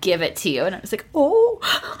going to give it to you. And I was like, oh,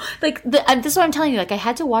 like, this is what I'm telling you. Like, I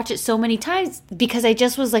had to watch it so many times because I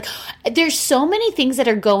just was like, there's so many things that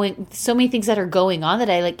are going on that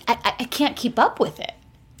I can't keep up with it.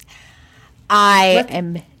 I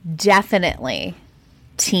am definitely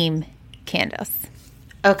Team Candace.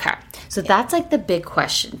 Okay, so that's like the big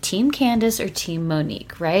question. Team Candace or Team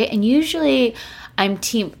Monique, right? And usually I'm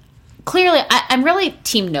I'm really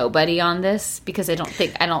Team Nobody on this because I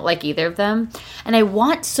don't like either of them. And I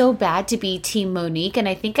want so bad to be Team Monique, and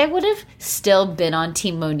I think I would have still been on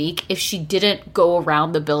Team Monique if she didn't go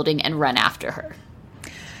around the building and run after her.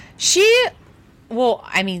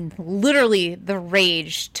 Literally the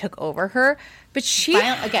rage took over her, but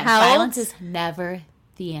violence is never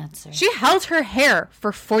the answer. She held her hair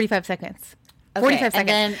for 45 seconds. 45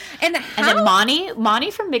 seconds. And then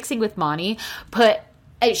Monty from Mixing with Monty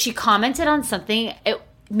she commented on something. It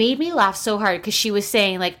made me laugh so hard because she was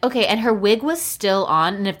saying like, okay, and her wig was still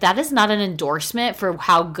on. And if that is not an endorsement for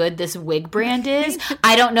how good this wig brand is,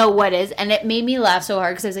 I don't know what is. And it made me laugh so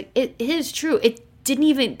hard because I was like, it is true. It didn't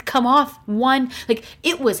even come off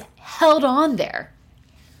it was held on there.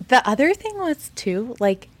 The other thing was too,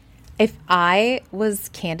 like, if I was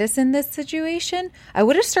Candace in this situation, I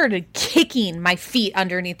would have started kicking my feet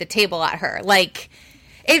underneath the table at her. Like,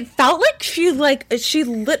 it felt like she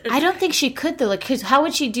I don't think she could though. Like, cause how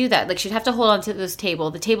would she do that? Like, she'd have to hold on to this table.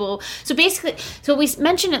 The table. So basically, we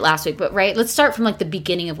mentioned it last week, but right, let's start from like the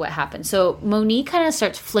beginning of what happened. So Monique kind of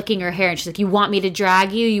starts flicking her hair, and she's like, "You want me to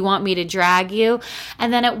drag you? You want me to drag you?"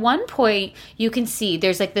 And then at one point, you can see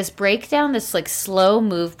there's like this breakdown, this like slow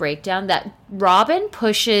move breakdown that Robin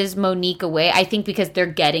pushes Monique away, I think because they're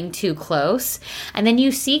getting too close. And then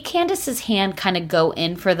you see Candace's hand kind of go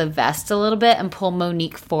in for the vest a little bit and pull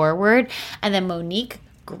Monique forward. And then Monique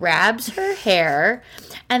grabs her hair.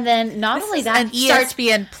 And then not only that, an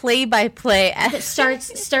ESPN play-by-play.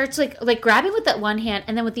 starts like grabbing with that one hand,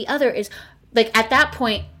 and then with the other is like at that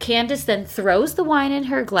point, Candace then throws the wine in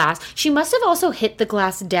her glass. She must have also hit the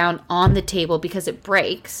glass down on the table because it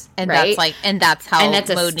breaks. And right? that's how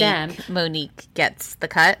Monique gets the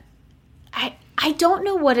cut. I don't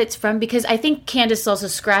know what it's from because I think Candace is also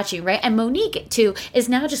scratching, right? And Monique too is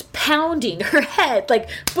now just pounding her head, like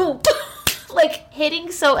boom, like hitting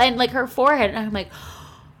and like her forehead. And I'm like,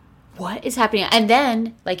 what is happening? And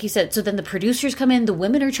then, like you said, so then the producers come in, the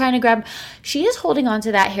women are trying to grab. She is holding on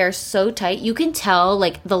to that hair so tight. You can tell,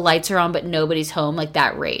 like, the lights are on, but nobody's home, like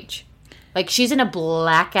that rage. Like, she's in a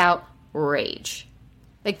blackout rage.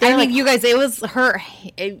 Like, you guys,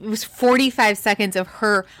 it was 45 seconds of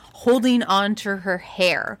her holding on to her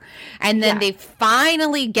hair. And then they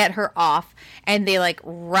finally get her off, and they, like,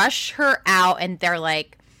 rush her out, and they're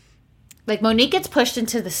like, Like, Monique gets pushed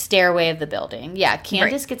into the stairway of the building. Yeah,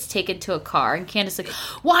 Candace gets taken to a car, and Candace like,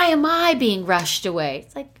 why am I being rushed away?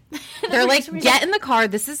 It's like... They're like, get in the car.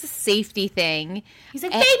 This is a safety thing. He's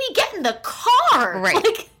like, baby, get in the car. Right.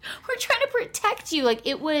 Like, we're trying to protect you. Like,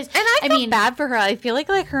 it was... And I feel bad for her. I feel like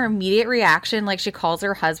her immediate reaction, like, she calls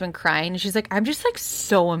her husband crying, and she's like, I'm just, like,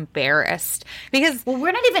 so embarrassed. Because... Well,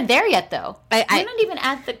 we're not even there yet, though. We're not even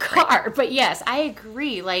at the car. Right. But, yes, I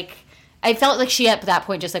agree. Like... I felt like she at that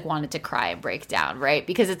point just like wanted to cry and break down, right?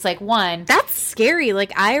 Because it's like, one, that's scary.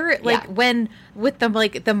 Like when with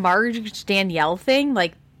the Marge Danielle thing,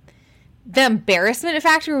 like the embarrassment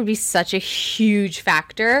factor would be such a huge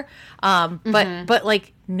factor. But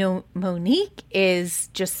like no, Monique is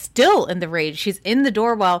just still in the rage. She's in the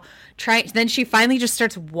door while trying. Then she finally just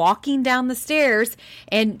starts walking down the stairs,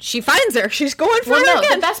 and she finds her. She's going for her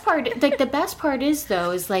again. The best part is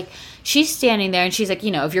though is like she's standing there and she's like,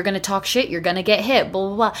 you know, if you're gonna talk shit, you're gonna get hit. Blah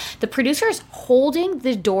blah blah. The producer is holding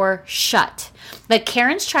the door shut. Like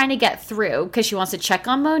Karen's trying to get through because she wants to check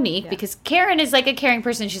on Monique because Karen is like a caring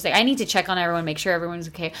person. She's like, I need to check on everyone, make sure everyone's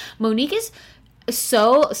okay. Monique is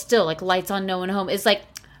so still like lights on, no one home. Is like,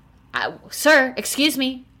 sir, excuse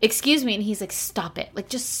me. And he's like, stop it. Like,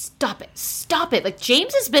 just stop it. Like,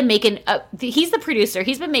 James has been making, he's the producer.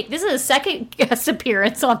 He's been making, this is his second guest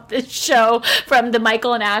appearance on this show from the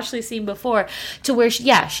Michael and Ashley scene before, to where,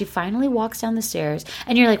 she finally walks down the stairs,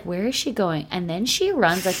 and you're like, where is she going? And then she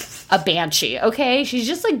runs like a banshee, okay? She's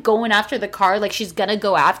just, like, going after the car, like she's gonna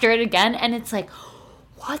go after it again, and it's like,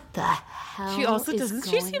 what the hell? She also doesn't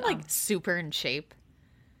she seem, like, super in shape?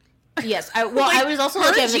 Yes, I was also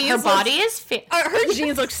looking at her body is fit. Her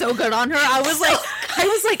jeans look so good on her. I was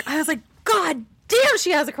like, God damn,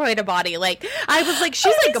 she has quite a body. Like, I was like,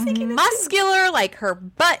 she's like muscular. Like, her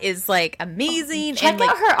butt is like amazing. Check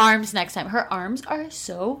out her arms next time. Her arms are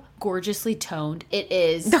so gorgeously toned. It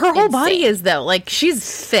is. Her whole body is though. Like,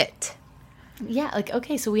 she's fit. Yeah, like,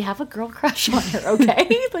 okay, so we have a girl crush on her.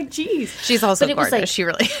 Okay, like, geez. She's also gorgeous. Like, she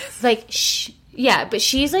really is. Like, yeah, but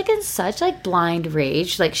she's, like, in such, like, blind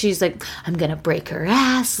rage. Like, she's like, I'm gonna break her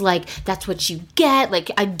ass. Like, that's what you get.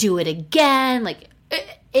 Like, I do it again. Like,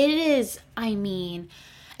 it is, I mean.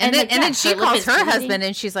 And then she calls her husband,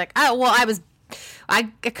 and she's like, oh, well, I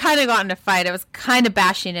kind of got in a fight. I was kind of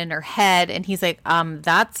bashing in her head. And he's like,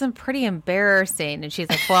 that's pretty embarrassing. And she's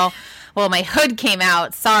like, well, my hood came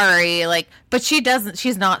out. Sorry. Like, but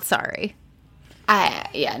she's not sorry. I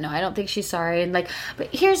don't think she's sorry. And like,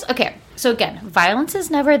 but so again, violence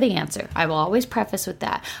is never the answer. I will always preface with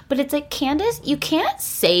that. But it's like, Candace, you can't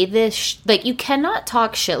say this, like, you cannot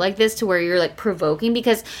talk shit like this to where you're like provoking,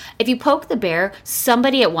 because if you poke the bear,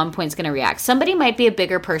 somebody at one point is going to react. Somebody might be a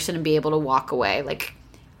bigger person and be able to walk away. Like,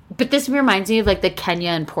 but this reminds me of like the Kenya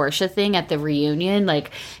and Portia thing at the reunion.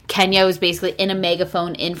 Like, Kenya was basically in a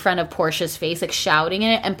megaphone in front of Portia's face, like shouting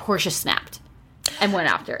in it, and Portia snapped and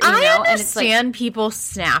went after her, I understand people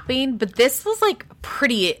snapping, but this was like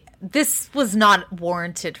this was not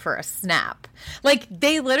warranted for a snap. Like,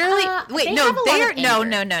 they literally no.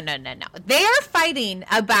 They are fighting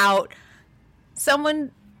about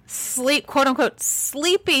someone quote unquote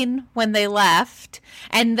sleeping when they left,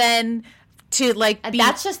 and then to like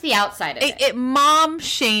that's just the outside of it. Mom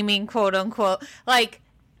shaming, quote unquote. Like,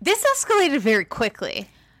 this escalated very quickly.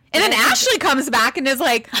 And then Ashley comes back and is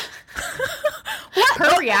like, what?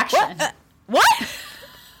 Her reaction. What?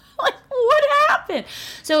 Like, what happened?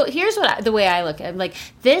 So here's the way I look at it. Like,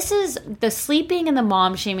 this is the sleeping and the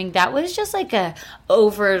mom shaming. That was just like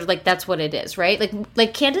that's what it is, right?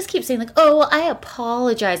 Like Candace keeps saying like, oh, well, I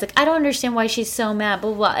apologize. Like, I don't understand why she's so mad, blah,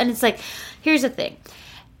 blah, blah. And it's like, here's the thing.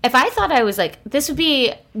 If I thought I was like,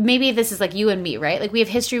 maybe this is like you and me, right? Like, we have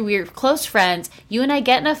history, we're close friends, you and I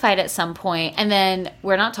get in a fight at some point, and then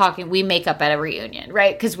we're not talking, we make up at a reunion,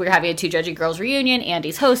 right? Because we're having a Two Judgy Girls reunion,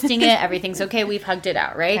 Andy's hosting it, everything's okay, we've hugged it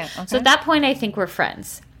out, right? Okay. So at that point, I think we're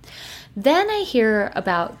friends. Then I hear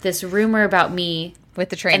about this rumor about me with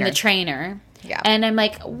the trainer. And the trainer. Yeah. And I'm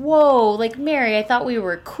like, whoa, like, Mary, I thought we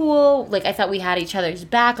were cool. Like, I thought we had each other's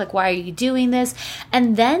back. Like, why are you doing this?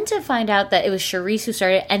 And then to find out that it was Charisse who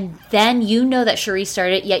started, and then you know that Charisse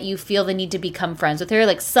started, yet you feel the need to become friends with her.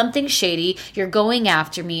 Like, something shady. You're going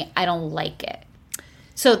after me. I don't like it.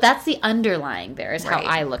 So that's the underlying there is right. How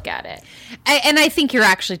I look at it. And I think you're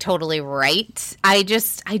actually totally right. I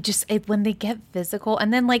just when they get physical,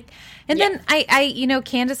 and then then I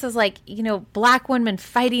Candace is like, black women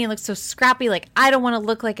fighting and look so scrappy. Like, I don't want to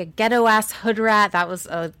look like a ghetto ass hood rat. That was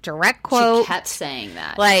a direct quote. She kept saying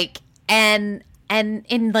that. Like, and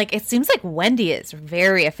it seems like Wendy is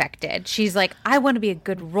very affected. She's like, I want to be a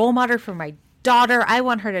good role model for my daughter. I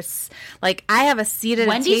want her to, like, I have a seat at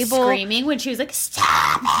Wendy a table. Screaming when she was like,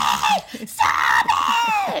 stop it, stop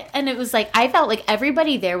it. And it was like, I felt like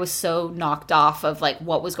everybody there was so knocked off of like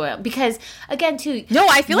what was going on. Because again, too. No,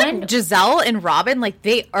 I feel like Giselle and Robin, like,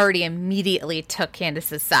 they already immediately took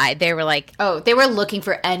Candace's side. They were like, oh, they were looking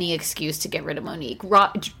for any excuse to get rid of Monique.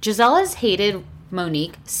 Giselle has hated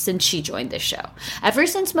Monique since she joined this show. Ever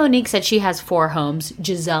since Monique said she has 4 homes,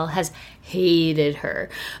 Giselle has hated her.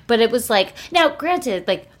 But it was like, now granted,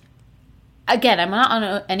 like, again, I'm not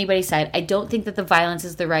on anybody's side. I don't think that the violence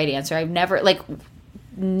is the right answer. I've never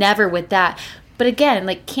with that. But again,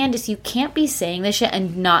 like, Candace, you can't be saying this shit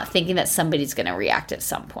and not thinking that somebody's going to react at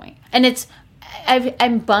some point. And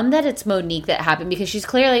I'm bummed that it's Monique that happened, because she's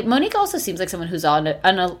clearly, Monique also seems like someone who's on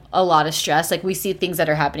a lot of stress. Like, we see things that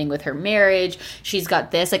are happening with her marriage. She's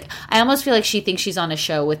got this. Like, I almost feel like she thinks she's on a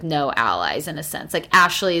show with no allies in a sense. Like,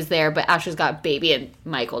 Ashley is there, but Ashley's got baby and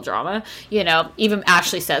Michael drama. You know, even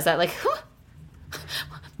Ashley says that, like,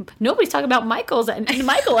 nobody's talking about Michael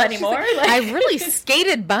anymore. Like, I really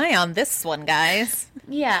skated by on this one, guys.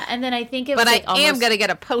 Yeah, and then I think it was, but I am going to get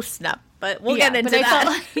a post-nup. But we'll get into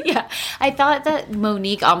that. I thought that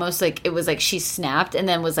Monique almost, like, it was like she snapped and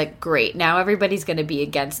then was like, great, now everybody's going to be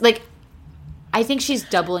against. Like, I think she's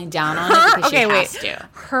doubling down on it because she has to.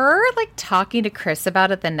 Her, like, talking to Chris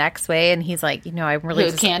about it the next way, and he's like, you know, I'm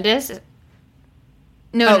really... Candace?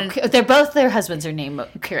 No, they're both, their husbands are named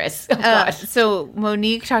Chris. Oh, God. So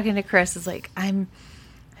Monique talking to Chris is like,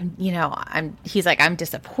 he's like, I'm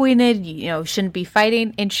disappointed, you know, shouldn't be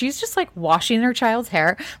fighting. And she's just like washing her child's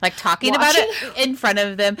hair, like talking about it in front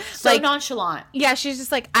of them. So like, nonchalant. Yeah, she's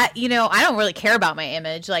just like, I don't really care about my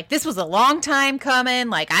image. Like, this was a long time coming.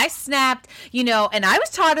 Like, I snapped, you know, and I was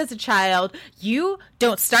taught as a child, you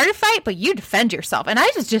don't start a fight, but you defend yourself. And I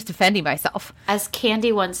was just defending myself. As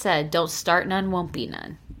Candy once said, don't start none, won't be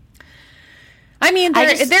none. I mean,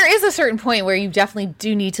 there is a certain point where you definitely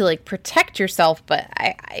do need to, like, protect yourself, but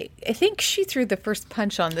I think she threw the first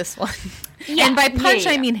punch on this one. Yeah, and by punch,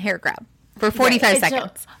 I mean hair grab for 45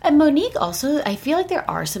 seconds. And Monique also, I feel like there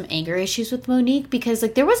are some anger issues with Monique, because,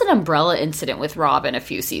 like, there was an umbrella incident with Robin a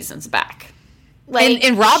few seasons back. Like,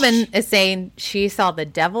 and Robin is saying she saw the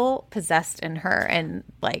devil possessed in her, and,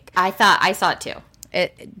 like... I saw it too.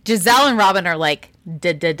 Giselle and Robin are like,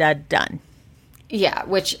 done. Yeah,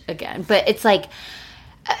 which, again, but it's like,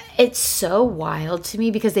 it's so wild to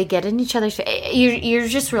me because they get in each other's face. You're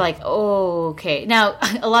just, we're like, oh, okay. Now,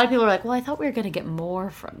 a lot of people are like, well, I thought we were going to get more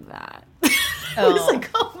from that. I was like,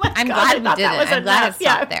 oh my God. I'm glad we did it. I'm glad it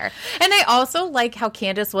stopped there. And I also like how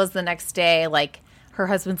Candace was the next day, like, her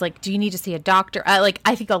husband's like, do you need to see a doctor? I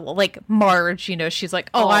think, like, Marge, you know, she's like,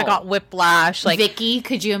 I got whiplash. Like, Vicky,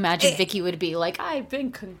 could you imagine Vicky would be like, I've been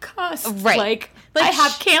concussed. Right. Like I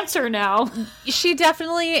have cancer now. She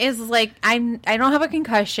definitely is like, I don't have a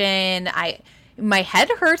concussion. My head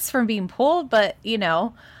hurts from being pulled, but, you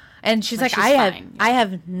know. And she's like,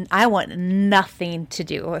 I want nothing to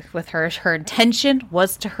do with her. Her intention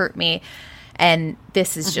was to hurt me. And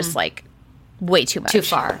this is just, like, way too much. Too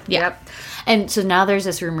far. Yeah. Yep. And so now there's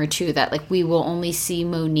this rumor too that, like, we will only see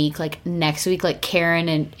Monique, like, next week. Like, Karen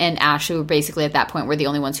and Ashley were basically at that point were the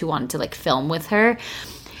only ones who wanted to, like, film with her.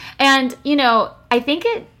 And, you know, I think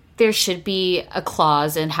there should be a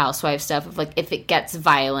clause in Housewives stuff of, like, if it gets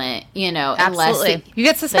violent, you know, absolutely. Unless you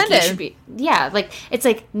get suspended. Like, it's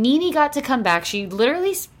like Nene got to come back. She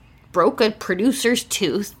literally broke a producer's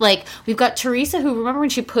tooth. Like, we've got Teresa, who, remember when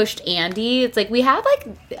she pushed Andy? It's like we have, like,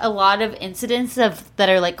 a lot of incidents that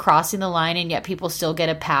are, like, crossing the line, and yet people still get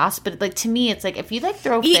a pass. But, like, to me, it's like, if you, like,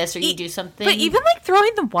 throw fists or you do something, but even, like,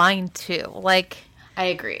 throwing the wine too, like, I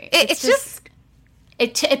agree. It's just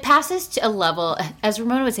it passes to a level, as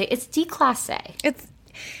Ramona would say, it's déclassé.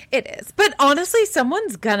 It is, but honestly,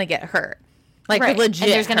 someone's gonna get hurt, like, right. Legit,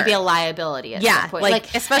 and there's gonna be a liability at some point,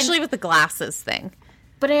 like especially with the glasses thing.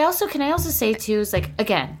 But can I also say too, is, like,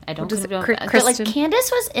 again, I don't condone, but, like,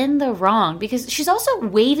 Candace was in the wrong because she's also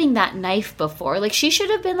waving that knife before. Like, she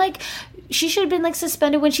should have been like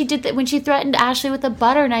suspended when she did that, when she threatened Ashley with a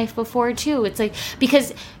butter knife before too. It's like,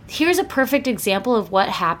 because here's a perfect example of what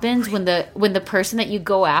happens when the person that you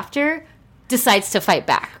go after decides to fight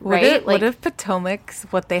back, right? What if Potomac's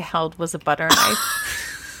what they held was a butter knife?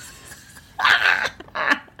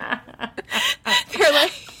 They're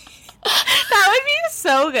like, that would be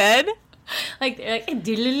so good. Like, they're like, and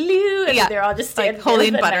they're all just standing like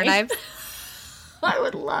holding butter knives. I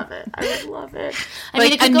would love it. I Like,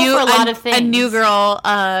 mean, it could go for a lot of things. A new girl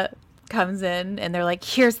comes in, and they're like,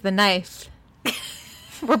 here's the knife.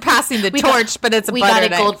 We're passing the torch, but it's a butter knife. We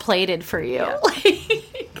got it gold plated for you.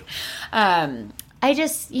 Yeah. I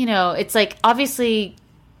just, you know, it's like, obviously,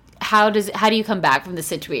 how do you come back from the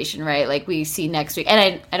situation, right? Like we see next week,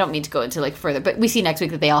 and I don't mean to go into like further, but we see next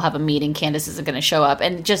week that they all have a meeting. Candace isn't going to show up,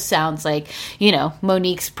 and it just sounds like, you know,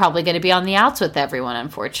 Monique's probably going to be on the outs with everyone,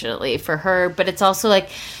 unfortunately for her. But it's also like,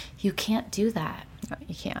 you can't do that. No,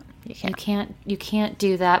 you can't. You can't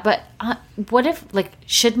do that. But what if, like,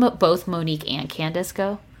 should both Monique and Candace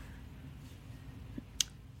go?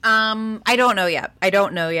 I don't know yet.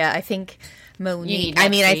 I think Monique.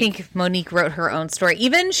 I think Monique wrote her own story.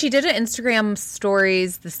 Even she did an Instagram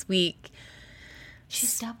stories this week.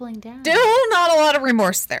 She's doubling down. Still not a lot of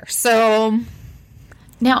remorse there. So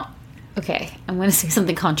now, okay, I'm going to say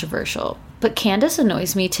something controversial, but Candace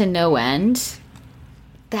annoys me to no end.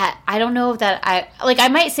 That I don't know if that I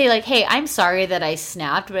might say like, hey, I'm sorry that I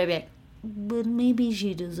snapped, but I'd be like, but maybe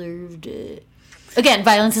she deserved it. Again,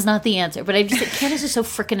 violence is not the answer, but I just think Candace is so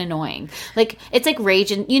freaking annoying. Like, it's like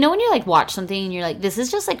rage, and you know when you like watch something and you're like, this is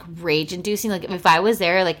just like rage inducing. Like, if I was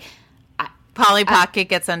there, like, Polly Pocket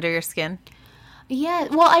gets under your skin. Yeah,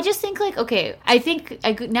 well, I just think like, okay, I think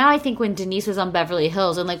when Denise was on Beverly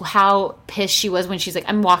Hills and like how pissed she was when she's like,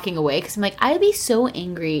 I'm walking away, because I'm like, I'd be so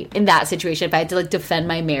angry in that situation if I had to like defend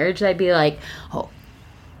my marriage. I'd be like, oh,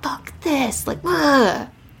 fuck this, like, ugh.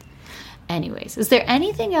 Anyways, is there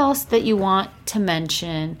anything else that you want to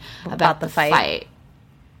mention about the fight?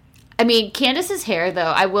 I mean, Candace's hair, though,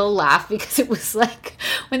 I will laugh because it was like,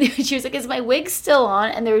 she was like, is my wig still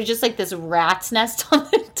on? And there was just like this rat's nest on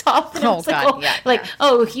the top. And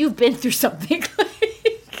oh, you've been through something.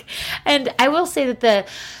 And I will say that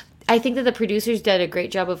I think that the producers did a great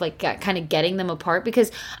job of like kind of getting them apart,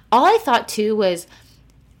 because all I thought too was,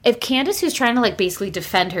 if Candace, who's trying to like basically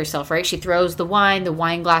defend herself, right? She throws the wine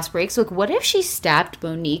glass breaks. Like, what if she stabbed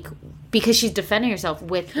Monique because she's defending herself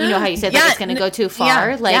with, you know how you said that it's going to go too far?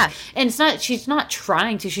 And it's not, she's not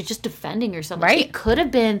trying to, she's just defending herself. Right. Like, it could have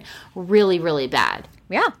been really, really bad.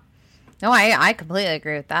 Yeah. No, I completely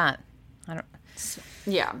agree with that.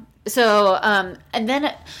 Yeah. So, and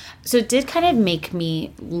then, so it did kind of make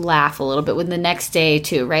me laugh a little bit when the next day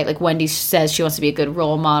too, right? Like Wendy says she wants to be a good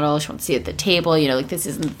role model. She wants to see at the table, you know, like this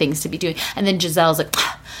isn't the things to be doing. And then Giselle's like,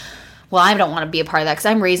 well, I don't want to be a part of that because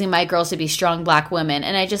I'm raising my girls to be strong Black women.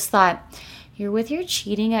 And I just thought, you're with your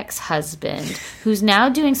cheating ex-husband who's now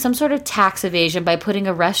doing some sort of tax evasion by putting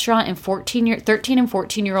a restaurant in 13 and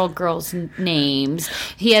 14-year-old girls' names.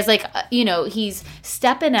 He has like, you know, he's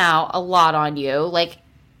stepping out a lot on you. Like,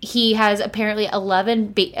 he has apparently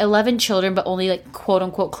 11 children, but only like quote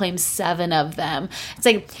unquote claims 7 of them. It's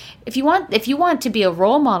like, if you want to be a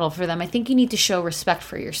role model for them, I think you need to show respect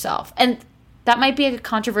for yourself. And that might be a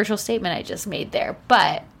controversial statement I just made there,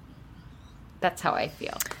 but that's how I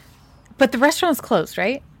feel. But the restaurant's closed,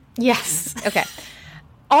 right? Yes. Okay.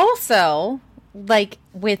 Also, like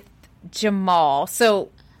with Jamal, so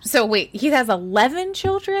wait, he has 11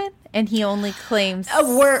 children and he only claims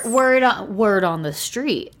word on the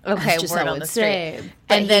street. Okay, word on the street.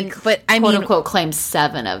 And then, but I quote mean, unquote claims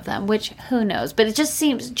 7 of them, which who knows? But it just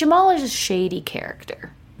seems Jamal is a shady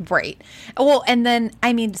character. Right. Well, and then,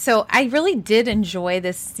 I mean, so I really did enjoy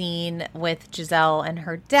this scene with Giselle and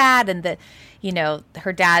her dad, and that, you know,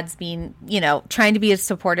 her dad's being, you know, trying to be as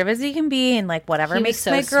supportive as he can be, and like, whatever makes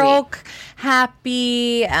so my girl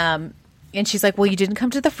happy. And she's like, well, you didn't come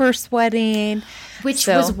to the first wedding. Which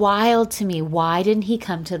was wild to me. Why didn't he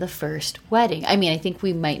come to the first wedding? I mean, I think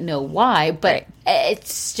we might know why, but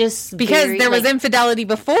it's just because there was infidelity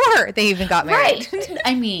before they even got married. Right.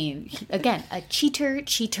 I mean, again, a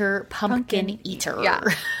cheater, pumpkin eater. Yeah.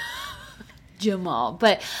 Jamal.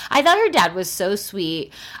 But I thought her dad was so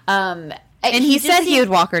sweet. And he said he would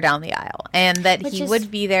walk her down the aisle and that he would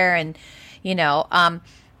be there. And, you know,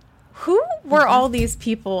 who were all these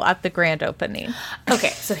people at the grand opening? Okay,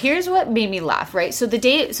 so here's what made me laugh, right? So the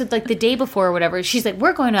day before or whatever, she's like,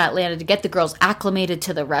 we're going to Atlanta to get the girls acclimated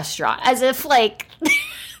to the restaurant. As if, like,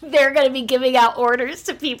 they're going to be giving out orders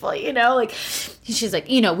to people, you know? Like, she's like,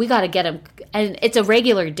 you know, we got to get them. And it's a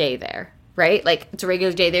regular day there, right? Like, it's a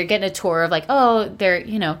regular day. They're getting a tour of, like, oh, they're,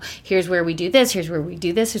 you know, here's where we do this, here's where we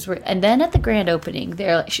do this, here's where. And then at the grand opening,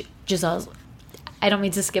 they're like, Giselle's, I don't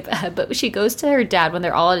mean to skip ahead, but she goes to her dad when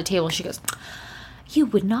they're all at a table. She goes, you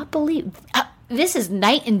would not believe, this is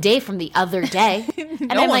night and day from the other day.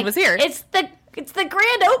 And no one was here. It's the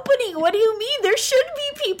grand opening. What do you mean? There should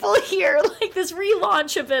be people here. Like this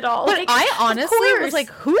relaunch of it all. But like, I honestly was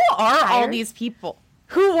like, who are all these people?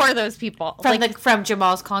 Who were those people? From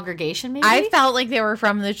Jamal's congregation, maybe? I felt like they were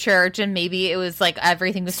from the church, and maybe it was like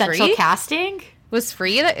everything was Central free. casting? Was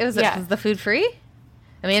free? Was the food free?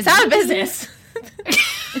 I mean, it's out of business.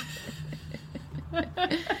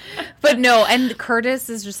 But no, and Curtis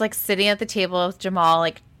is just like sitting at the table with Jamal,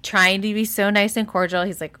 like trying to be so nice and cordial.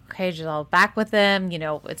 He's like, okay, Giselle, back with him. You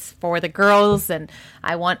know, it's for the girls and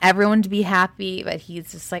I want everyone to be happy. But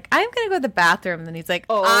he's just like, I'm going to go to the bathroom. And he's like,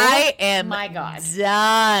 I am my God.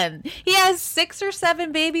 done. He has 6 or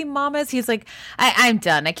 7 baby mamas. He's like, I'm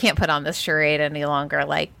done. I can't put on this charade any longer.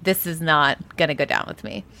 Like, this is not going to go down with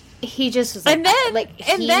me. He just was like,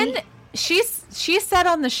 and then she said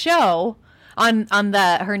on the show, on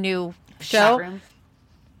her new show, room.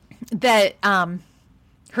 that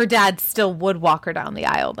her dad still would walk her down the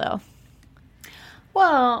aisle, though.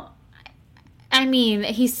 Well, I mean,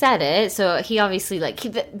 he said it, so he obviously, like,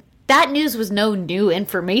 that news was no new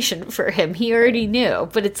information for him. He already knew.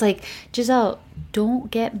 But it's like, Giselle, don't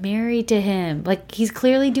get married to him. Like, he's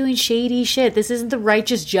clearly doing shady shit. This isn't the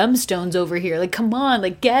righteous gemstones over here. Like, come on,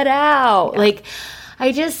 like, get out.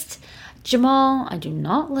 Yeah. Jamal, I do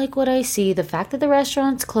not like what I see. The fact that the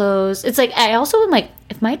restaurant's closed. It's like, I also am like,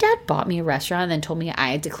 if my dad bought me a restaurant and then told me I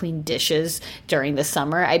had to clean dishes during the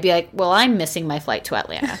summer, I'd be like, well, I'm missing my flight to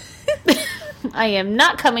Atlanta. I am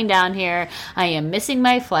not coming down here. I am missing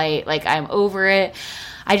my flight. Like, I'm over it.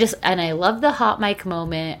 I love the hot mic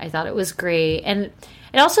moment. I thought it was great. And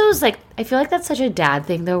it also was like, I feel like that's such a dad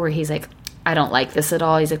thing, though, where he's like, I don't like this at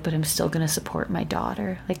all. He's like, but I'm still going to support my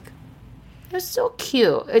daughter. Like, it's so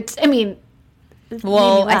cute.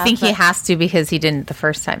 Well, I think he has to because he didn't the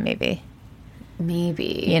first time, maybe.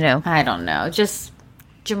 You know. I don't know. Just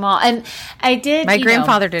Jamal. And I did. My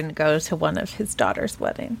grandfather didn't go to one of his daughter's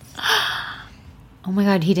weddings. Oh my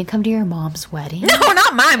God, he didn't come to your mom's wedding? No,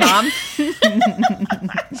 not my mom.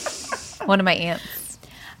 One of my aunts.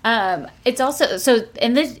 It's also, so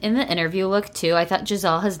in the interview look too, I thought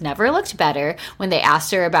Giselle has never looked better when they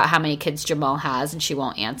asked her about how many kids Jamal has and she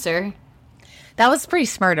won't answer. That was pretty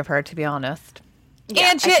smart of her, to be honest.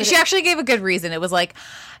 Yeah, and she actually gave a good reason. It was like,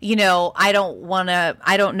 you know, I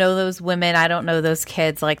don't know those women. I don't know those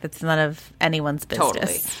kids. Like, that's none of anyone's business.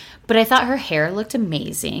 Totally. But I thought her hair looked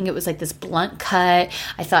amazing. It was like this blunt cut.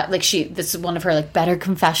 I thought like this is one of her like better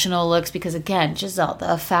confessional looks because again, Giselle,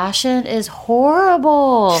 the fashion is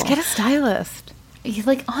horrible. Just get a stylist.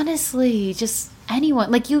 Like, honestly, just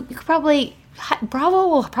anyone. Like, you could probably... Bravo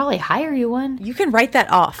will probably hire you one. You can write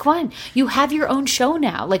that off. Come on. You have your own show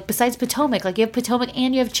now. Like, besides Potomac. Like, you have Potomac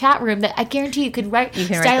and you have Chat Room that I guarantee you could write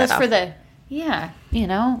stylist for the... Yeah. You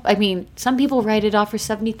know? I mean, some people write it off for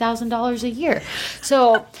 $70,000 a year.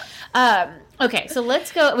 So, okay. So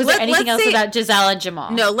let's go. Was there anything else about Giselle and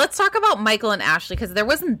Jamal? No, let's talk about Michael and Ashley because there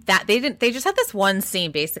wasn't that... They just had this one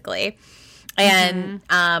scene, basically. And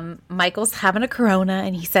Michael's having a Corona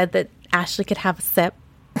and he said that Ashley could have a sip.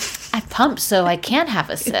 I pumped, so I can't have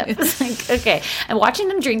a sip. It's like, okay. And watching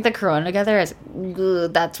them drink the Corona together,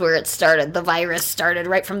 that's where it started. The virus started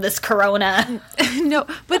right from this Corona. No,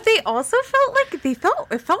 but they also felt like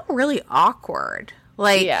it felt really awkward.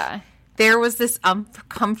 Like, yeah. There was this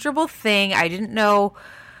uncomfortable thing. I didn't know.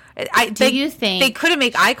 Do you think they couldn't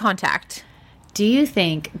make eye contact? Do you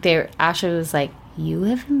think Ashley was like, you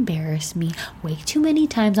have embarrassed me way too many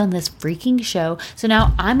times on this freaking show. So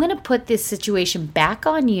now I'm going to put this situation back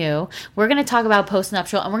on you. We're going to talk about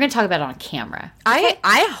postnuptial and we're going to talk about it on camera. Okay?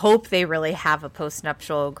 I hope they really have a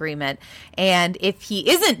postnuptial agreement. And if he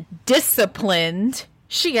isn't disciplined,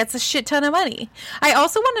 she gets a shit ton of money. I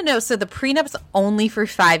also want to know, so the prenup's only for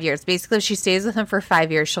 5 years. Basically, if she stays with him for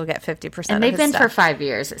 5 years, she'll get 50% of his stuff. And they've been for 5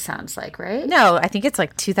 years, it sounds like, right? No, I think it's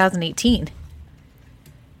like 2018.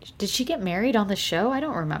 Did she get married on the show? I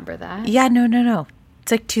don't remember that. Yeah, no.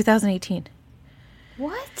 It's like 2018.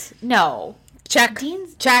 What? No. Check.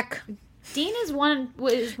 Check. Dean is one.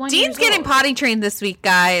 Dean's getting potty trained this week,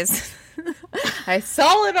 guys. I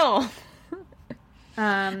saw it all.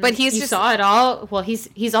 But you saw it all. Well,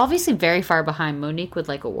 he's obviously very far behind. Monique would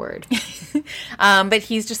like a word. But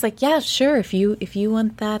he's just like, yeah, sure. If you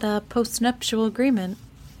want that postnuptial agreement,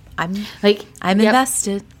 I'm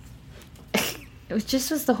invested.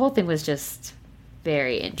 The whole thing was just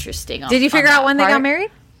very interesting. Did you figure out when they got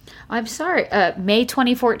married? I'm sorry. May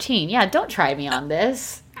 2014. Yeah, don't try me on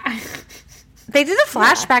this. They did a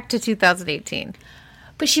flashback to 2018.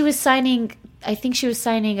 But she was signing, I think she was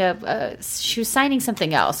signing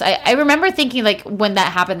something else. I remember thinking like when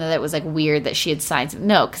that happened that it was like weird that she had signed something.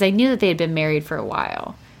 No, because I knew that they had been married for a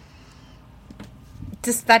while.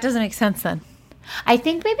 That doesn't make sense then. I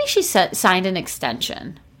think maybe she signed an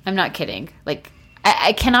extension. I'm not kidding. Like,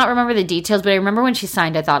 I cannot remember the details, but I remember when she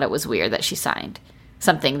signed, I thought it was weird that she signed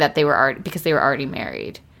something that they were because they were already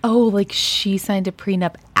married. Oh, like she signed a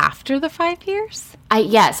prenup after the 5 years?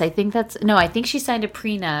 Yes, I think I think she signed a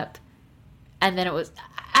prenup, and then it was,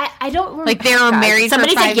 I don't remember. Like they were married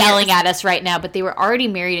Somebody's for 5 yelling years. at us right now, but they were already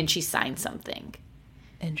married and she signed something.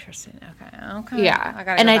 Interesting. Okay. Yeah.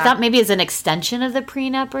 I thought maybe it's an extension of the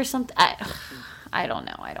prenup or something. I don't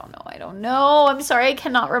know. I'm sorry. I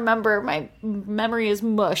cannot remember. My memory is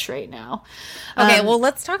mush right now. Okay. Well,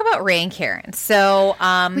 let's talk about Ray and Karen. So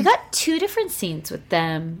we got 2 different scenes with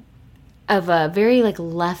them of a very like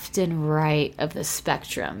left and right of the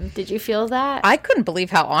spectrum. Did you feel that? I couldn't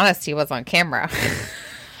believe how honest he was on camera.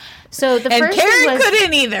 So the first Karen one was,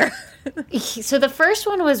 couldn't either. So the first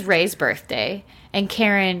one was Ray's birthday, and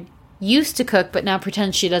Karen used to cook, but now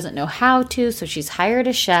pretends she doesn't know how to. So she's hired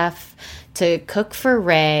a chef to cook for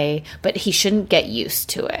Ray, but he shouldn't get used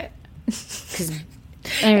to it.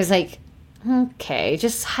 And I was like, okay,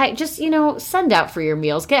 just send out for your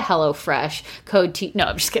meals. Get HelloFresh code T. No,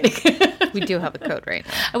 I'm just kidding. We do have a code right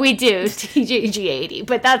now. We do, TJG80,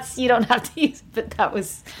 but that's, you don't have to use, but that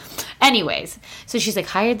was, anyways. So she's like,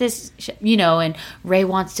 hired this, and Ray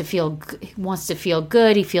wants to feel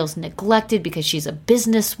good. He feels neglected because she's a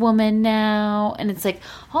businesswoman now. And it's like,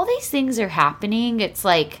 all these things are happening. It's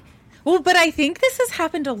like. Well, but I think this has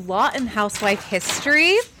happened a lot in housewife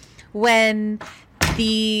history when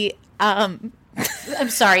the, I'm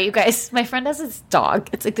sorry, you guys. My friend has this dog.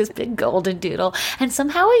 It's like this big golden doodle. And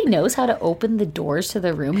somehow he knows how to open the doors to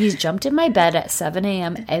the room. He's jumped in my bed at 7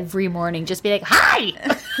 a.m. every morning, just be like, hi!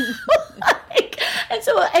 And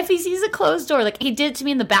so if he sees a closed door, like he did to me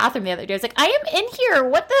in the bathroom the other day, I was like, I am in here.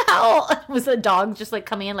 What the hell? Was the dog just like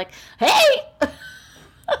coming in like, hey!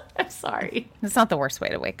 I'm sorry. It's not the worst way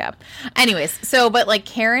to wake up. Anyways, but like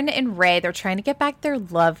Karen and Ray, they're trying to get back their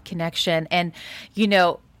love connection. And,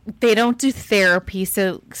 they don't do therapy,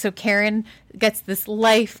 so Karen gets this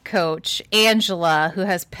life coach, Angela, who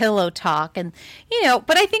has pillow talk, and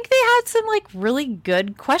but I think they had some like really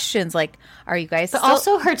good questions, like, are you guys? But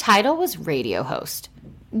also, her title was radio host.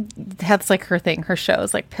 That's like her thing. Her show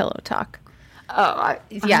is like pillow talk. Oh,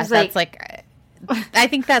 yeah, that's like. I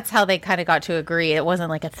think that's how they kind of got to agree. It wasn't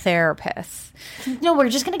like a therapist. No, we're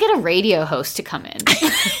just gonna get a radio host to come in.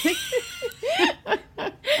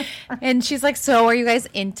 And she's like, so are you guys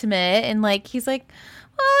intimate? And like, he's like,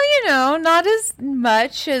 well, not as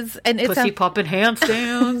much as, and it's pussy popping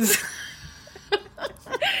handstands.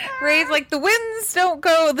 Ray's like, the winds don't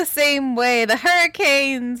go the same way, the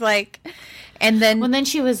hurricanes, like, and then. Well, then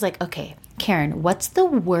she was like, okay, Karen, what's the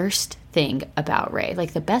worst thing about Ray?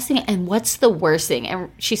 Like the best thing, and what's the worst thing? And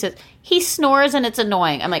she says, he snores and it's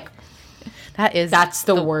annoying. I'm like, that's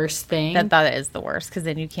the worst thing. That is the worst, because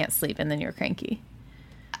then you can't sleep and then you're cranky.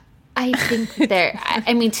 I think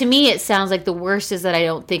I mean, to me, it sounds like the worst is that I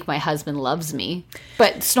don't think my husband loves me,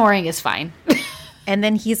 but snoring is fine. And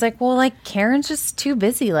then he's like, well, like, Karen's just too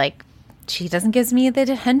busy. Like, she doesn't give me the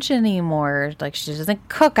attention anymore. Like, she doesn't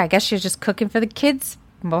cook. I guess she's just cooking for the kids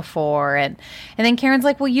before. And then Karen's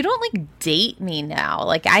like, well, you don't like date me now.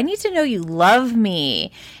 Like, I need to know you love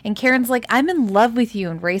me. And Karen's like, I'm in love with you.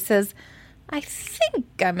 And Ray says, I think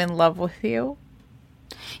I'm in love with you.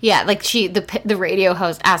 Yeah, like the radio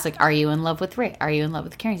host asked, like, are you in love with Ray? Are you in love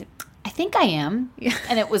with Karen? He's like, I think I am. Yeah.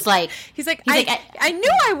 And it was like... I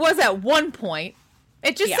knew I was at one point.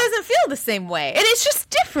 It just doesn't feel the same way. And it's just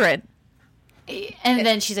different. And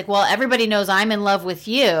then she's like, well, everybody knows I'm in love with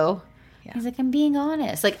you. Yeah. He's like, I'm being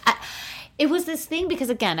honest. Like, it was this thing because,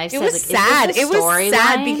 again, I said, it was like, sad. It was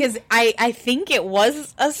sad because I think it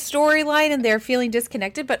was a storyline and they're feeling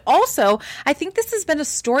disconnected. But also, I think this has been a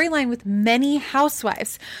storyline with many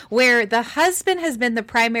housewives where the husband has been the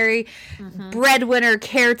primary breadwinner,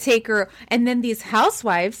 caretaker, and then these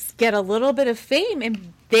housewives get a little bit of fame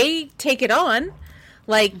and they take it on.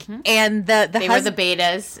 Like, and they were the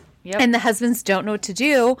betas. Yep. And the husbands don't know what to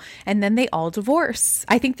do, and then they all divorce.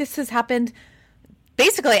 I think this has happened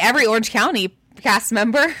basically every Orange County cast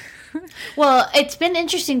member. Well, it's been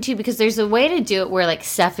interesting, too, because there's a way to do it where, like,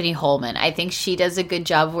 Stephanie Holman, I think she does a good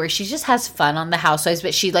job where she just has fun on the housewives,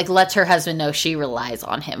 but she, like, lets her husband know she relies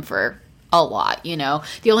on him for a lot,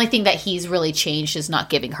 The only thing that he's really changed is not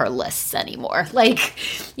giving her lists anymore. Like,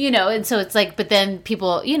 and so it's like, but then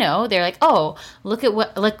people, they're like, oh, look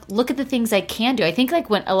at the things I can do. I think, like,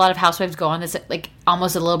 when a lot of housewives go on this, like,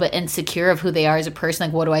 almost a little bit insecure of who they are as a person,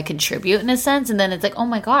 like, what do I contribute in a sense? And then it's like, oh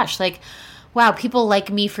my gosh, like, wow, people like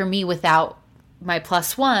me for me without my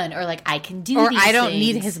 +1, or like, I can do these I don't things.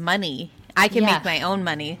 Need his money. I can make my own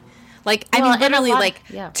money. Like, I mean, literally, like,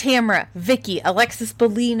 Tamra, Vicky, Alexis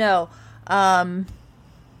Bellino, I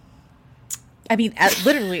mean,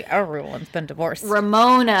 literally everyone's been divorced.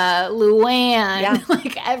 Ramona, Luann,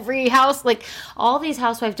 like every house, like all these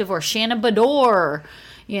housewives divorced. Shannon Bador,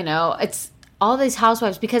 all these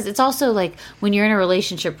housewives, because it's also like when you're in a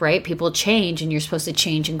relationship, right? People change and you're supposed to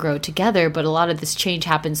change and grow together. But a lot of this change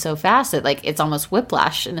happens so fast that like it's almost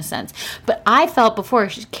whiplash in a sense. But I felt before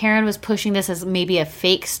Karen was pushing this as maybe a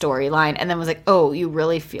fake storyline and then was like, oh, you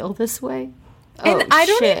really feel this way? And I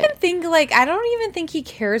don't even think he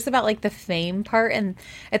cares about like the fame part. And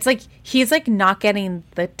it's like he's like not getting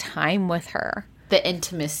the time with her. The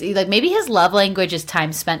intimacy. Like maybe his love language is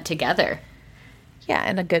time spent together. Yeah,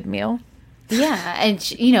 and a good meal. Yeah, and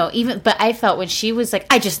she, you know, but I felt when she was like,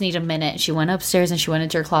 I just need a minute. She went upstairs and she went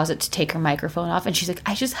into her closet to take her microphone off, and she's like,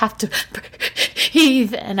 I just have to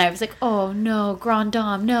breathe. And I was like, oh no, Grand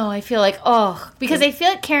Dame, no. I feel like, because I feel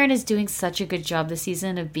like Karen is doing such a good job this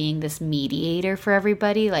season of being this mediator for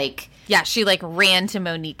everybody. Like, yeah, she like ran to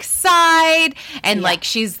Monique's side, and like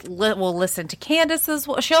will listen to Candace as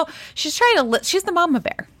well. She's trying to. She's the mama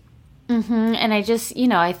bear. Mm-hmm. And I just, you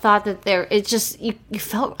know, I thought that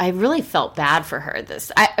I really felt bad for her. I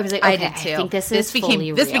was like, okay, I did too. I think this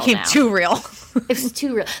became now. Too real. It was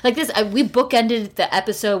too real. Like this, we bookended the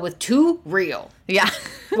episode with too real. Yeah.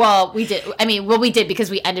 Well, we did. I mean, we did because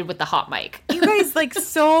we ended with the hot mic. You guys, like,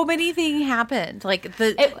 so many things happened. Like,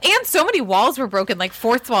 and so many walls were broken, like,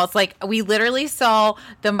 fourth walls. Like, we literally saw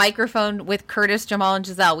the microphone with Curtis, Jamal, and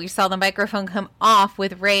Giselle. We saw the microphone come off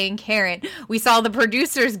with Ray and Karen. We saw the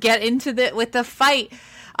producers get into with the fight.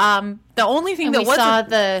 The only thing we saw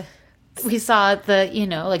the, you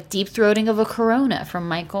know, like, deep throating of a Corona from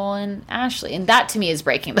Michael and Ashley. And that, to me, is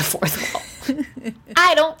breaking the fourth wall.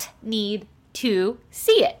 I don't need to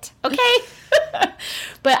see it, okay?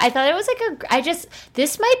 But I thought it was like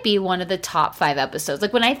this might be one of the top 5 episodes.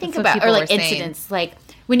 Like when I think about, or like incidents, like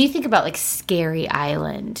when you think about like Scary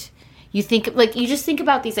Island, you just think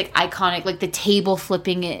about these like iconic, like the table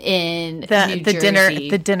flipping in New Jersey.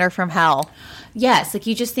 the dinner from hell. Yes, like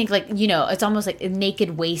you just think like, you know, it's almost like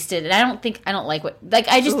Naked Wasted, and I don't like what, like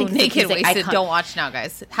I just think Naked Wasted. Don't watch now,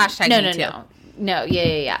 guys. Hashtag No. No,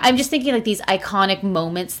 yeah. I'm just thinking like these iconic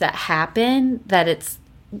moments that happen that it's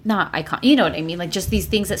not iconic. You know what I mean? Like just these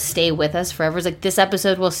things that stay with us forever. It's like this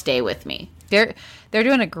episode will stay with me. They're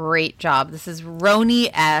doing a great job. This is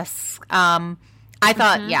Roni-esque. I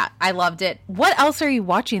thought, I loved it. What else are you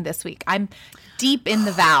watching this week? I'm deep in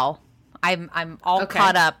the Vow. I'm all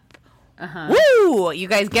caught up. Uh-huh. Woo! You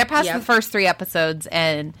guys get past the first 3 episodes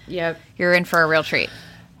and you're in for a real treat.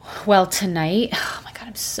 Well, tonight, oh my God,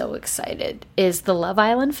 I'm so excited, is the Love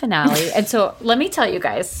Island finale. And so let me tell you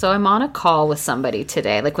guys, so I'm on a call with somebody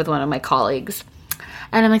today, like with one of my colleagues.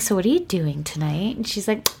 And I'm like, so what are you doing tonight? And she's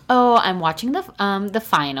like, oh, I'm watching the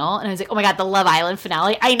final. And I was like, oh my God, the Love Island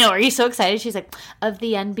finale. I know. Are you so excited? She's like, of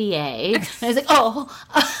the NBA. And I was like,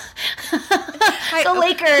 the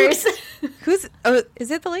Lakers.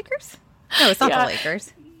 Is it the Lakers? No, it's not the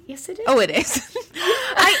Lakers. Yes, it is. Oh, it is.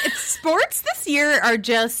 Sports this year are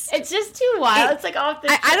just... It's just too wild. It's like off the...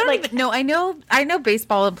 I don't even know. I know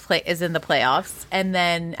baseball is in the playoffs. And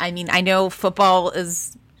then, I mean, I know football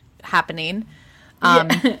is happening.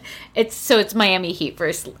 It's Miami Heat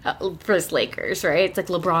versus Lakers, right? It's like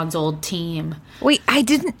LeBron's old team. Wait, I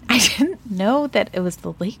didn't know that it was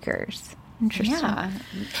the Lakers. Interesting. Yeah.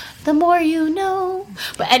 The more you know.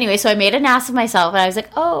 But anyway, so I made an ass of myself, and I was like,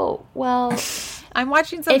 oh, well... I'm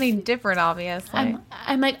watching something different, obviously.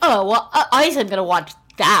 I'm like, oh, well, obviously I'm going to watch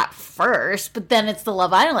that first, but then it's the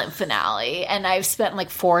Love Island finale, and I've spent like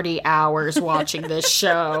 40 hours watching this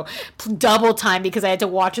show, double time, because I had to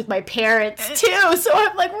watch with my parents too, so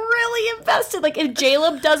I'm like really invested. Like if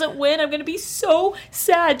J-Lo doesn't win, I'm going to be so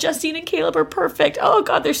sad. Justine and Caleb are perfect. Oh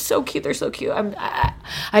God, they're so cute.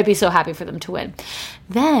 I'd be so happy for them to win.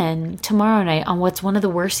 Then tomorrow night on what's one of the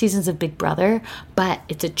worst seasons of Big Brother, but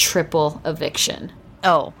it's a triple eviction.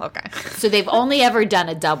 Oh, okay. So they've only ever done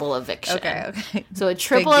a double eviction. Okay. So a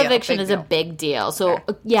triple eviction is a big deal. So,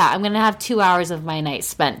 I'm going to have 2 hours of my night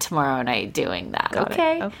spent tomorrow night doing that. Got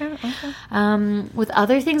okay? It. Okay. With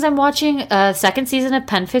other things I'm watching, second season of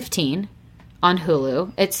Pen 15 on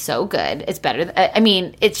Hulu. It's so good. It's better.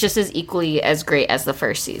 It's just as equally as great as the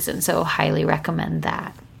first season. So highly recommend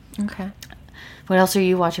that. Okay. What else are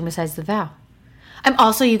you watching besides The Vow? I'm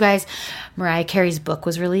also, you guys, Mariah Carey's book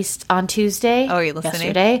was released on Tuesday. Oh, are you listening?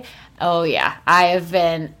 Yesterday. Oh, yeah. I have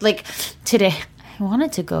been, like, today, I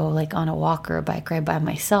wanted to go, like, on a walk or a bike ride by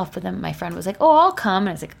myself, but then my friend was like, oh, I'll come. And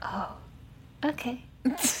I was like, oh, okay.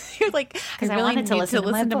 You're like, I really wanted to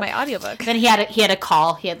listen to my audiobook. Then he had a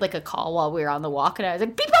call. He had, like, a call while we were on the walk, and I was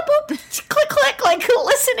like, beep, boop, boop, click, click, like,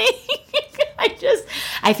 listening.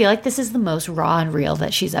 I feel like this is the most raw and real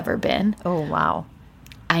that she's ever been. Oh, wow.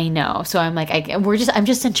 I know. So I'm like, I'm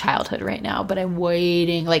just in childhood right now, but I'm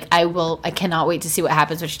waiting. Like I cannot wait to see what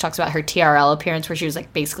happens when she talks about her TRL appearance where she was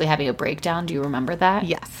like basically having a breakdown. Do you remember that?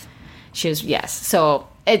 Yes. Yes. So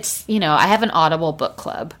it's, I have an Audible book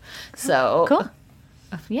club. So cool.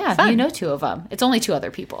 Yeah. Fun. You know 2 of them. It's only 2 other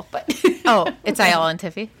people, but It's Ayala and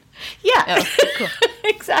Tiffy. yeah. Oh, cool.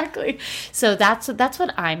 Exactly. So that's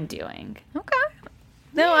what I'm doing. Okay.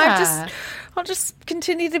 No, Yeah. I'll just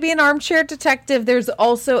continue to be an armchair detective. There's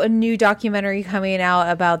also a new documentary coming out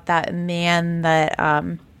about that man that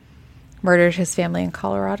murdered his family in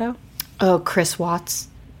Colorado. Oh, Chris Watts.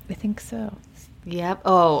 I think so. Yep.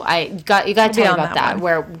 Oh, you got to tell me on about that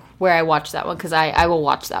that. Where I watched that one, because I will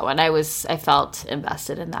watch that one. I felt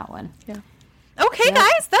invested in that one. Yeah. Okay,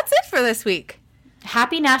 guys, that's it for this week.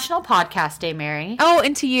 Happy National Podcast Day, Mary. Oh,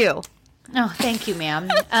 and to you. Oh, thank you, ma'am.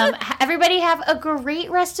 Everybody have a great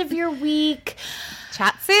rest of your week.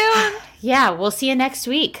 Chat soon. Yeah, we'll see you next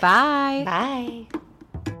week. Bye. Bye.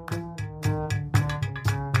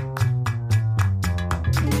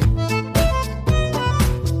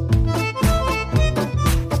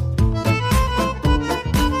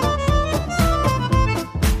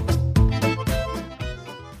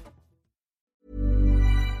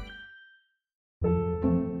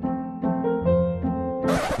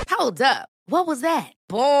 Hold up. What was that?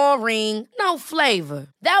 Boring. No flavor.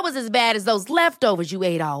 That was as bad as those leftovers you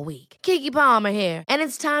ate all week. Keke Palmer here, and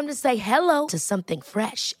it's time to say hello to something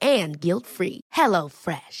fresh and guilt-free. Hello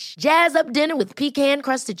Fresh. Jazz up dinner with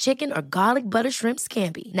pecan-crusted chicken or garlic butter shrimp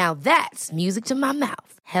scampi. Now that's music to my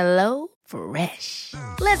mouth. Hello Fresh.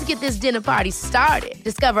 Let's get this dinner party started.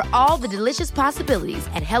 Discover all the delicious possibilities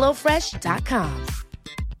at HelloFresh.com.